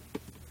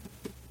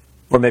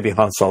 Or maybe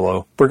Han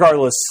Solo.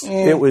 Regardless,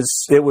 it was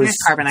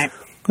Carbonite.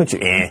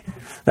 I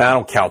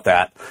don't count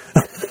that.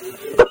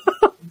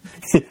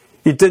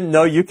 You didn't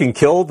know you can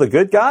kill the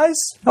good guys?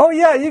 Oh,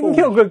 yeah, you can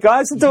kill good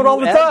guys and do it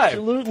all the time.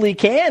 Absolutely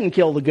can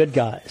kill the good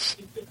guys.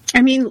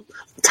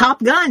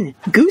 Top Gun.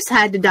 Goose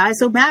had to die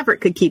so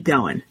Maverick could keep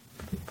going.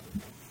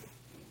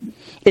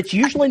 It's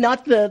usually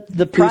not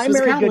the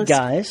primary good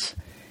guys.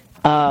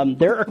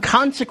 There are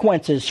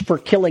consequences for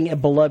killing a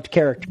beloved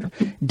character.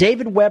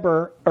 David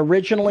Weber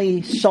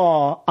originally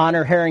saw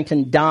Honor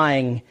Harrington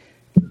dying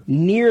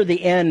near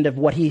the end of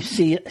what he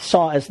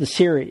saw as the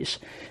series.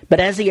 But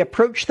as he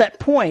approached that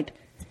point,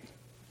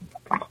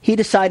 he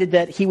decided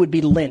that he would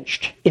be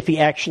lynched if he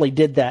actually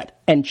did that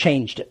and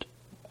changed it.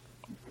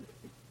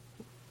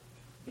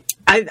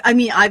 I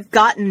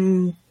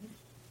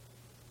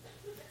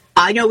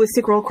know with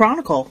Sick Roll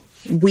Chronicle,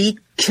 we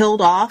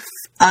killed off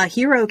a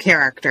hero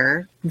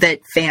character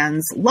that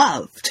fans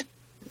loved.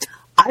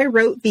 I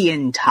wrote the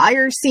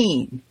entire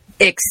scene,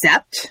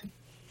 except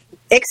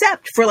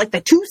for like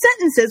the 2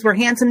 sentences where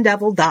Handsome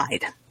Devil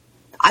died.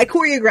 I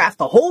choreographed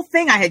the whole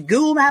thing. I had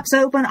Google Maps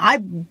open. I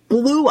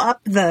blew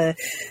up the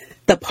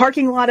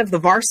parking lot of the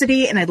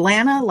Varsity in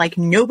Atlanta like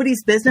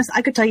nobody's business.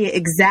 I could tell you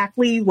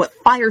exactly what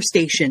fire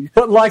station.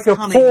 But like a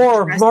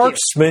poor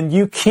marksman,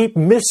 you keep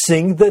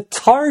missing the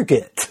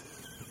target.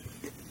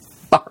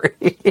 Sorry.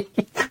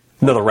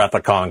 Another Wrath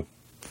of Kong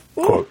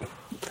quote.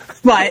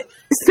 But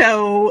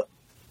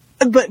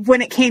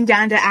when it came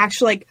down to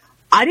actually, like,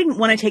 I didn't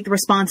want to take the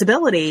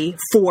responsibility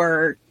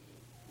for,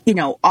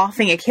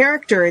 offing a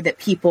character that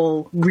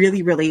people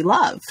really, really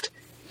loved.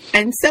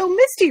 And so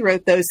Misty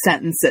wrote those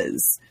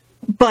sentences.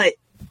 But,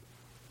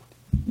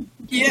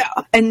 yeah.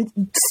 And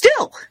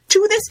still,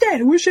 to this day,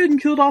 I wish I hadn't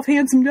killed off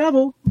Handsome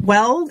Devil.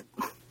 Well,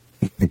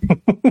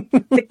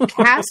 the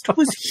cast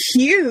was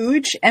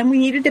huge, and we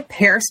needed to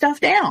pare stuff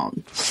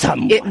down.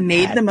 It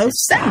made the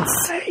most sense.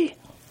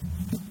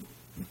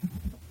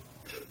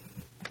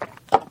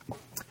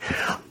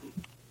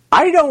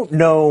 I don't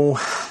know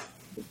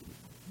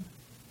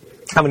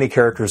how many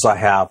characters I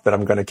have that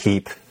I'm going to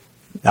keep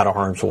out of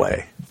harm's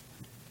way.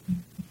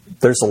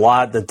 There's a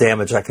lot of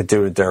damage I could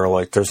do with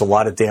Derelict. There's a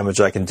lot of damage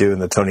I can do in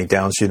the Tony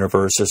Downs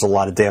universe. There's a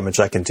lot of damage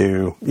I can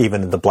do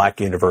even in the Black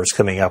universe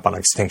coming up on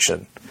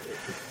Extinction.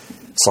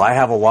 So I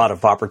have a lot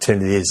of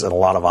opportunities and a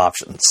lot of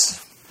options.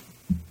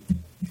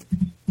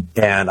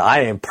 And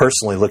I am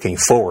personally looking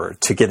forward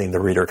to getting the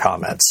reader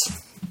comments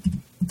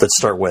that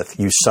start with,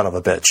 "You son of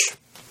a bitch,"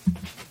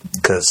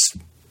 because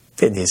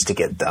it needs to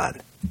get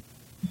done.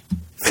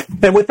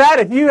 And with that,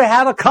 if you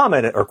have a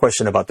comment or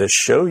question about this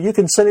show, you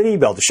can send an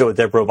email to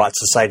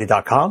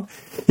show@deadrobotsociety.com.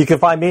 You can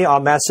find me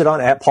on Mastodon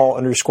at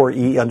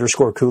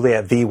Paul_E_Cooley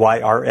at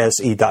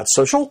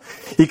VYRSE.social.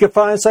 You can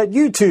find us at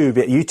YouTube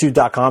at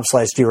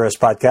youtube.com/DRS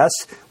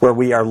podcast, where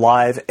we are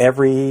live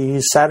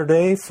every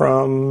Saturday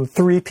from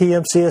 3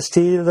 p.m.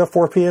 CST to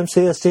 4 p.m.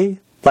 CST.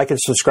 Like and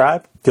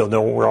subscribe. You'll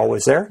know when we're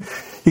always there.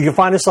 You can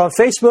find us on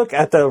Facebook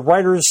at the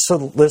Writers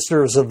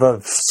Listeners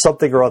of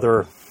something or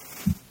other.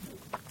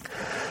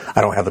 I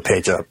don't have the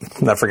page up.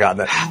 I've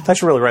forgotten it. I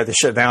should really write this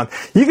shit down.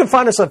 You can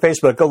find us on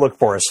Facebook. Go look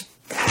for us.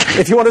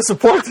 If you want to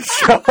support the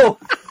show,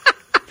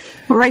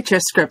 we'll write you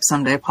a script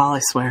someday, Paul, I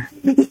swear.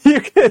 You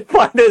can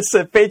find us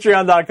at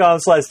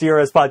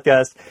patreon.com/DRS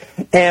podcast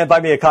and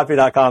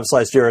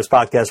buymeacoffee.com/DRS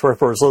podcast, where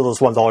for as little as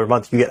 $1 a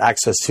month, you get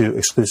access to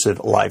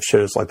exclusive live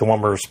shows like the one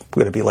we're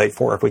going to be late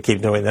for if we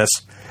keep doing this.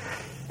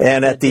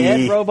 And at the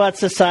Dead Robot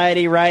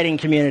Society writing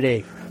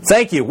community.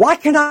 Thank you. Why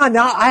can I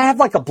now? I have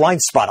like a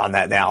blind spot on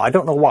that now. I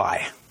don't know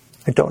why.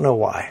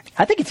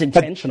 I think it's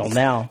intentional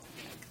now.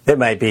 It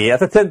might be.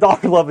 At the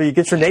 $10 level, you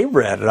get your name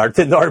read, and our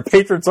 $10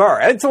 patrons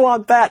are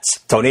Antoine Betts,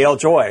 Tony L.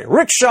 Joy,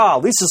 Rick Shaw,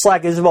 Lisa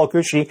Slack, Isabel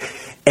Cushy,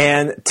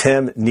 and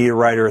Tim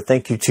Niederreiter.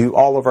 Thank you to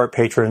all of our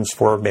patrons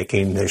for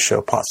making this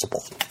show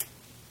possible.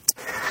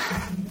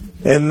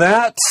 And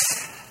that,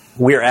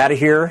 we're out of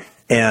here.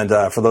 And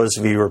for those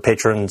of you who are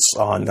patrons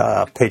on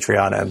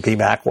Patreon and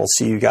BMAC, we'll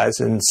see you guys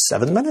in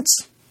 7 minutes.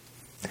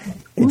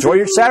 Enjoy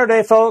your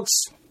Saturday, folks.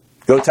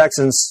 Go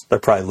Texans. They're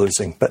probably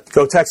losing, but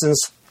go Texans.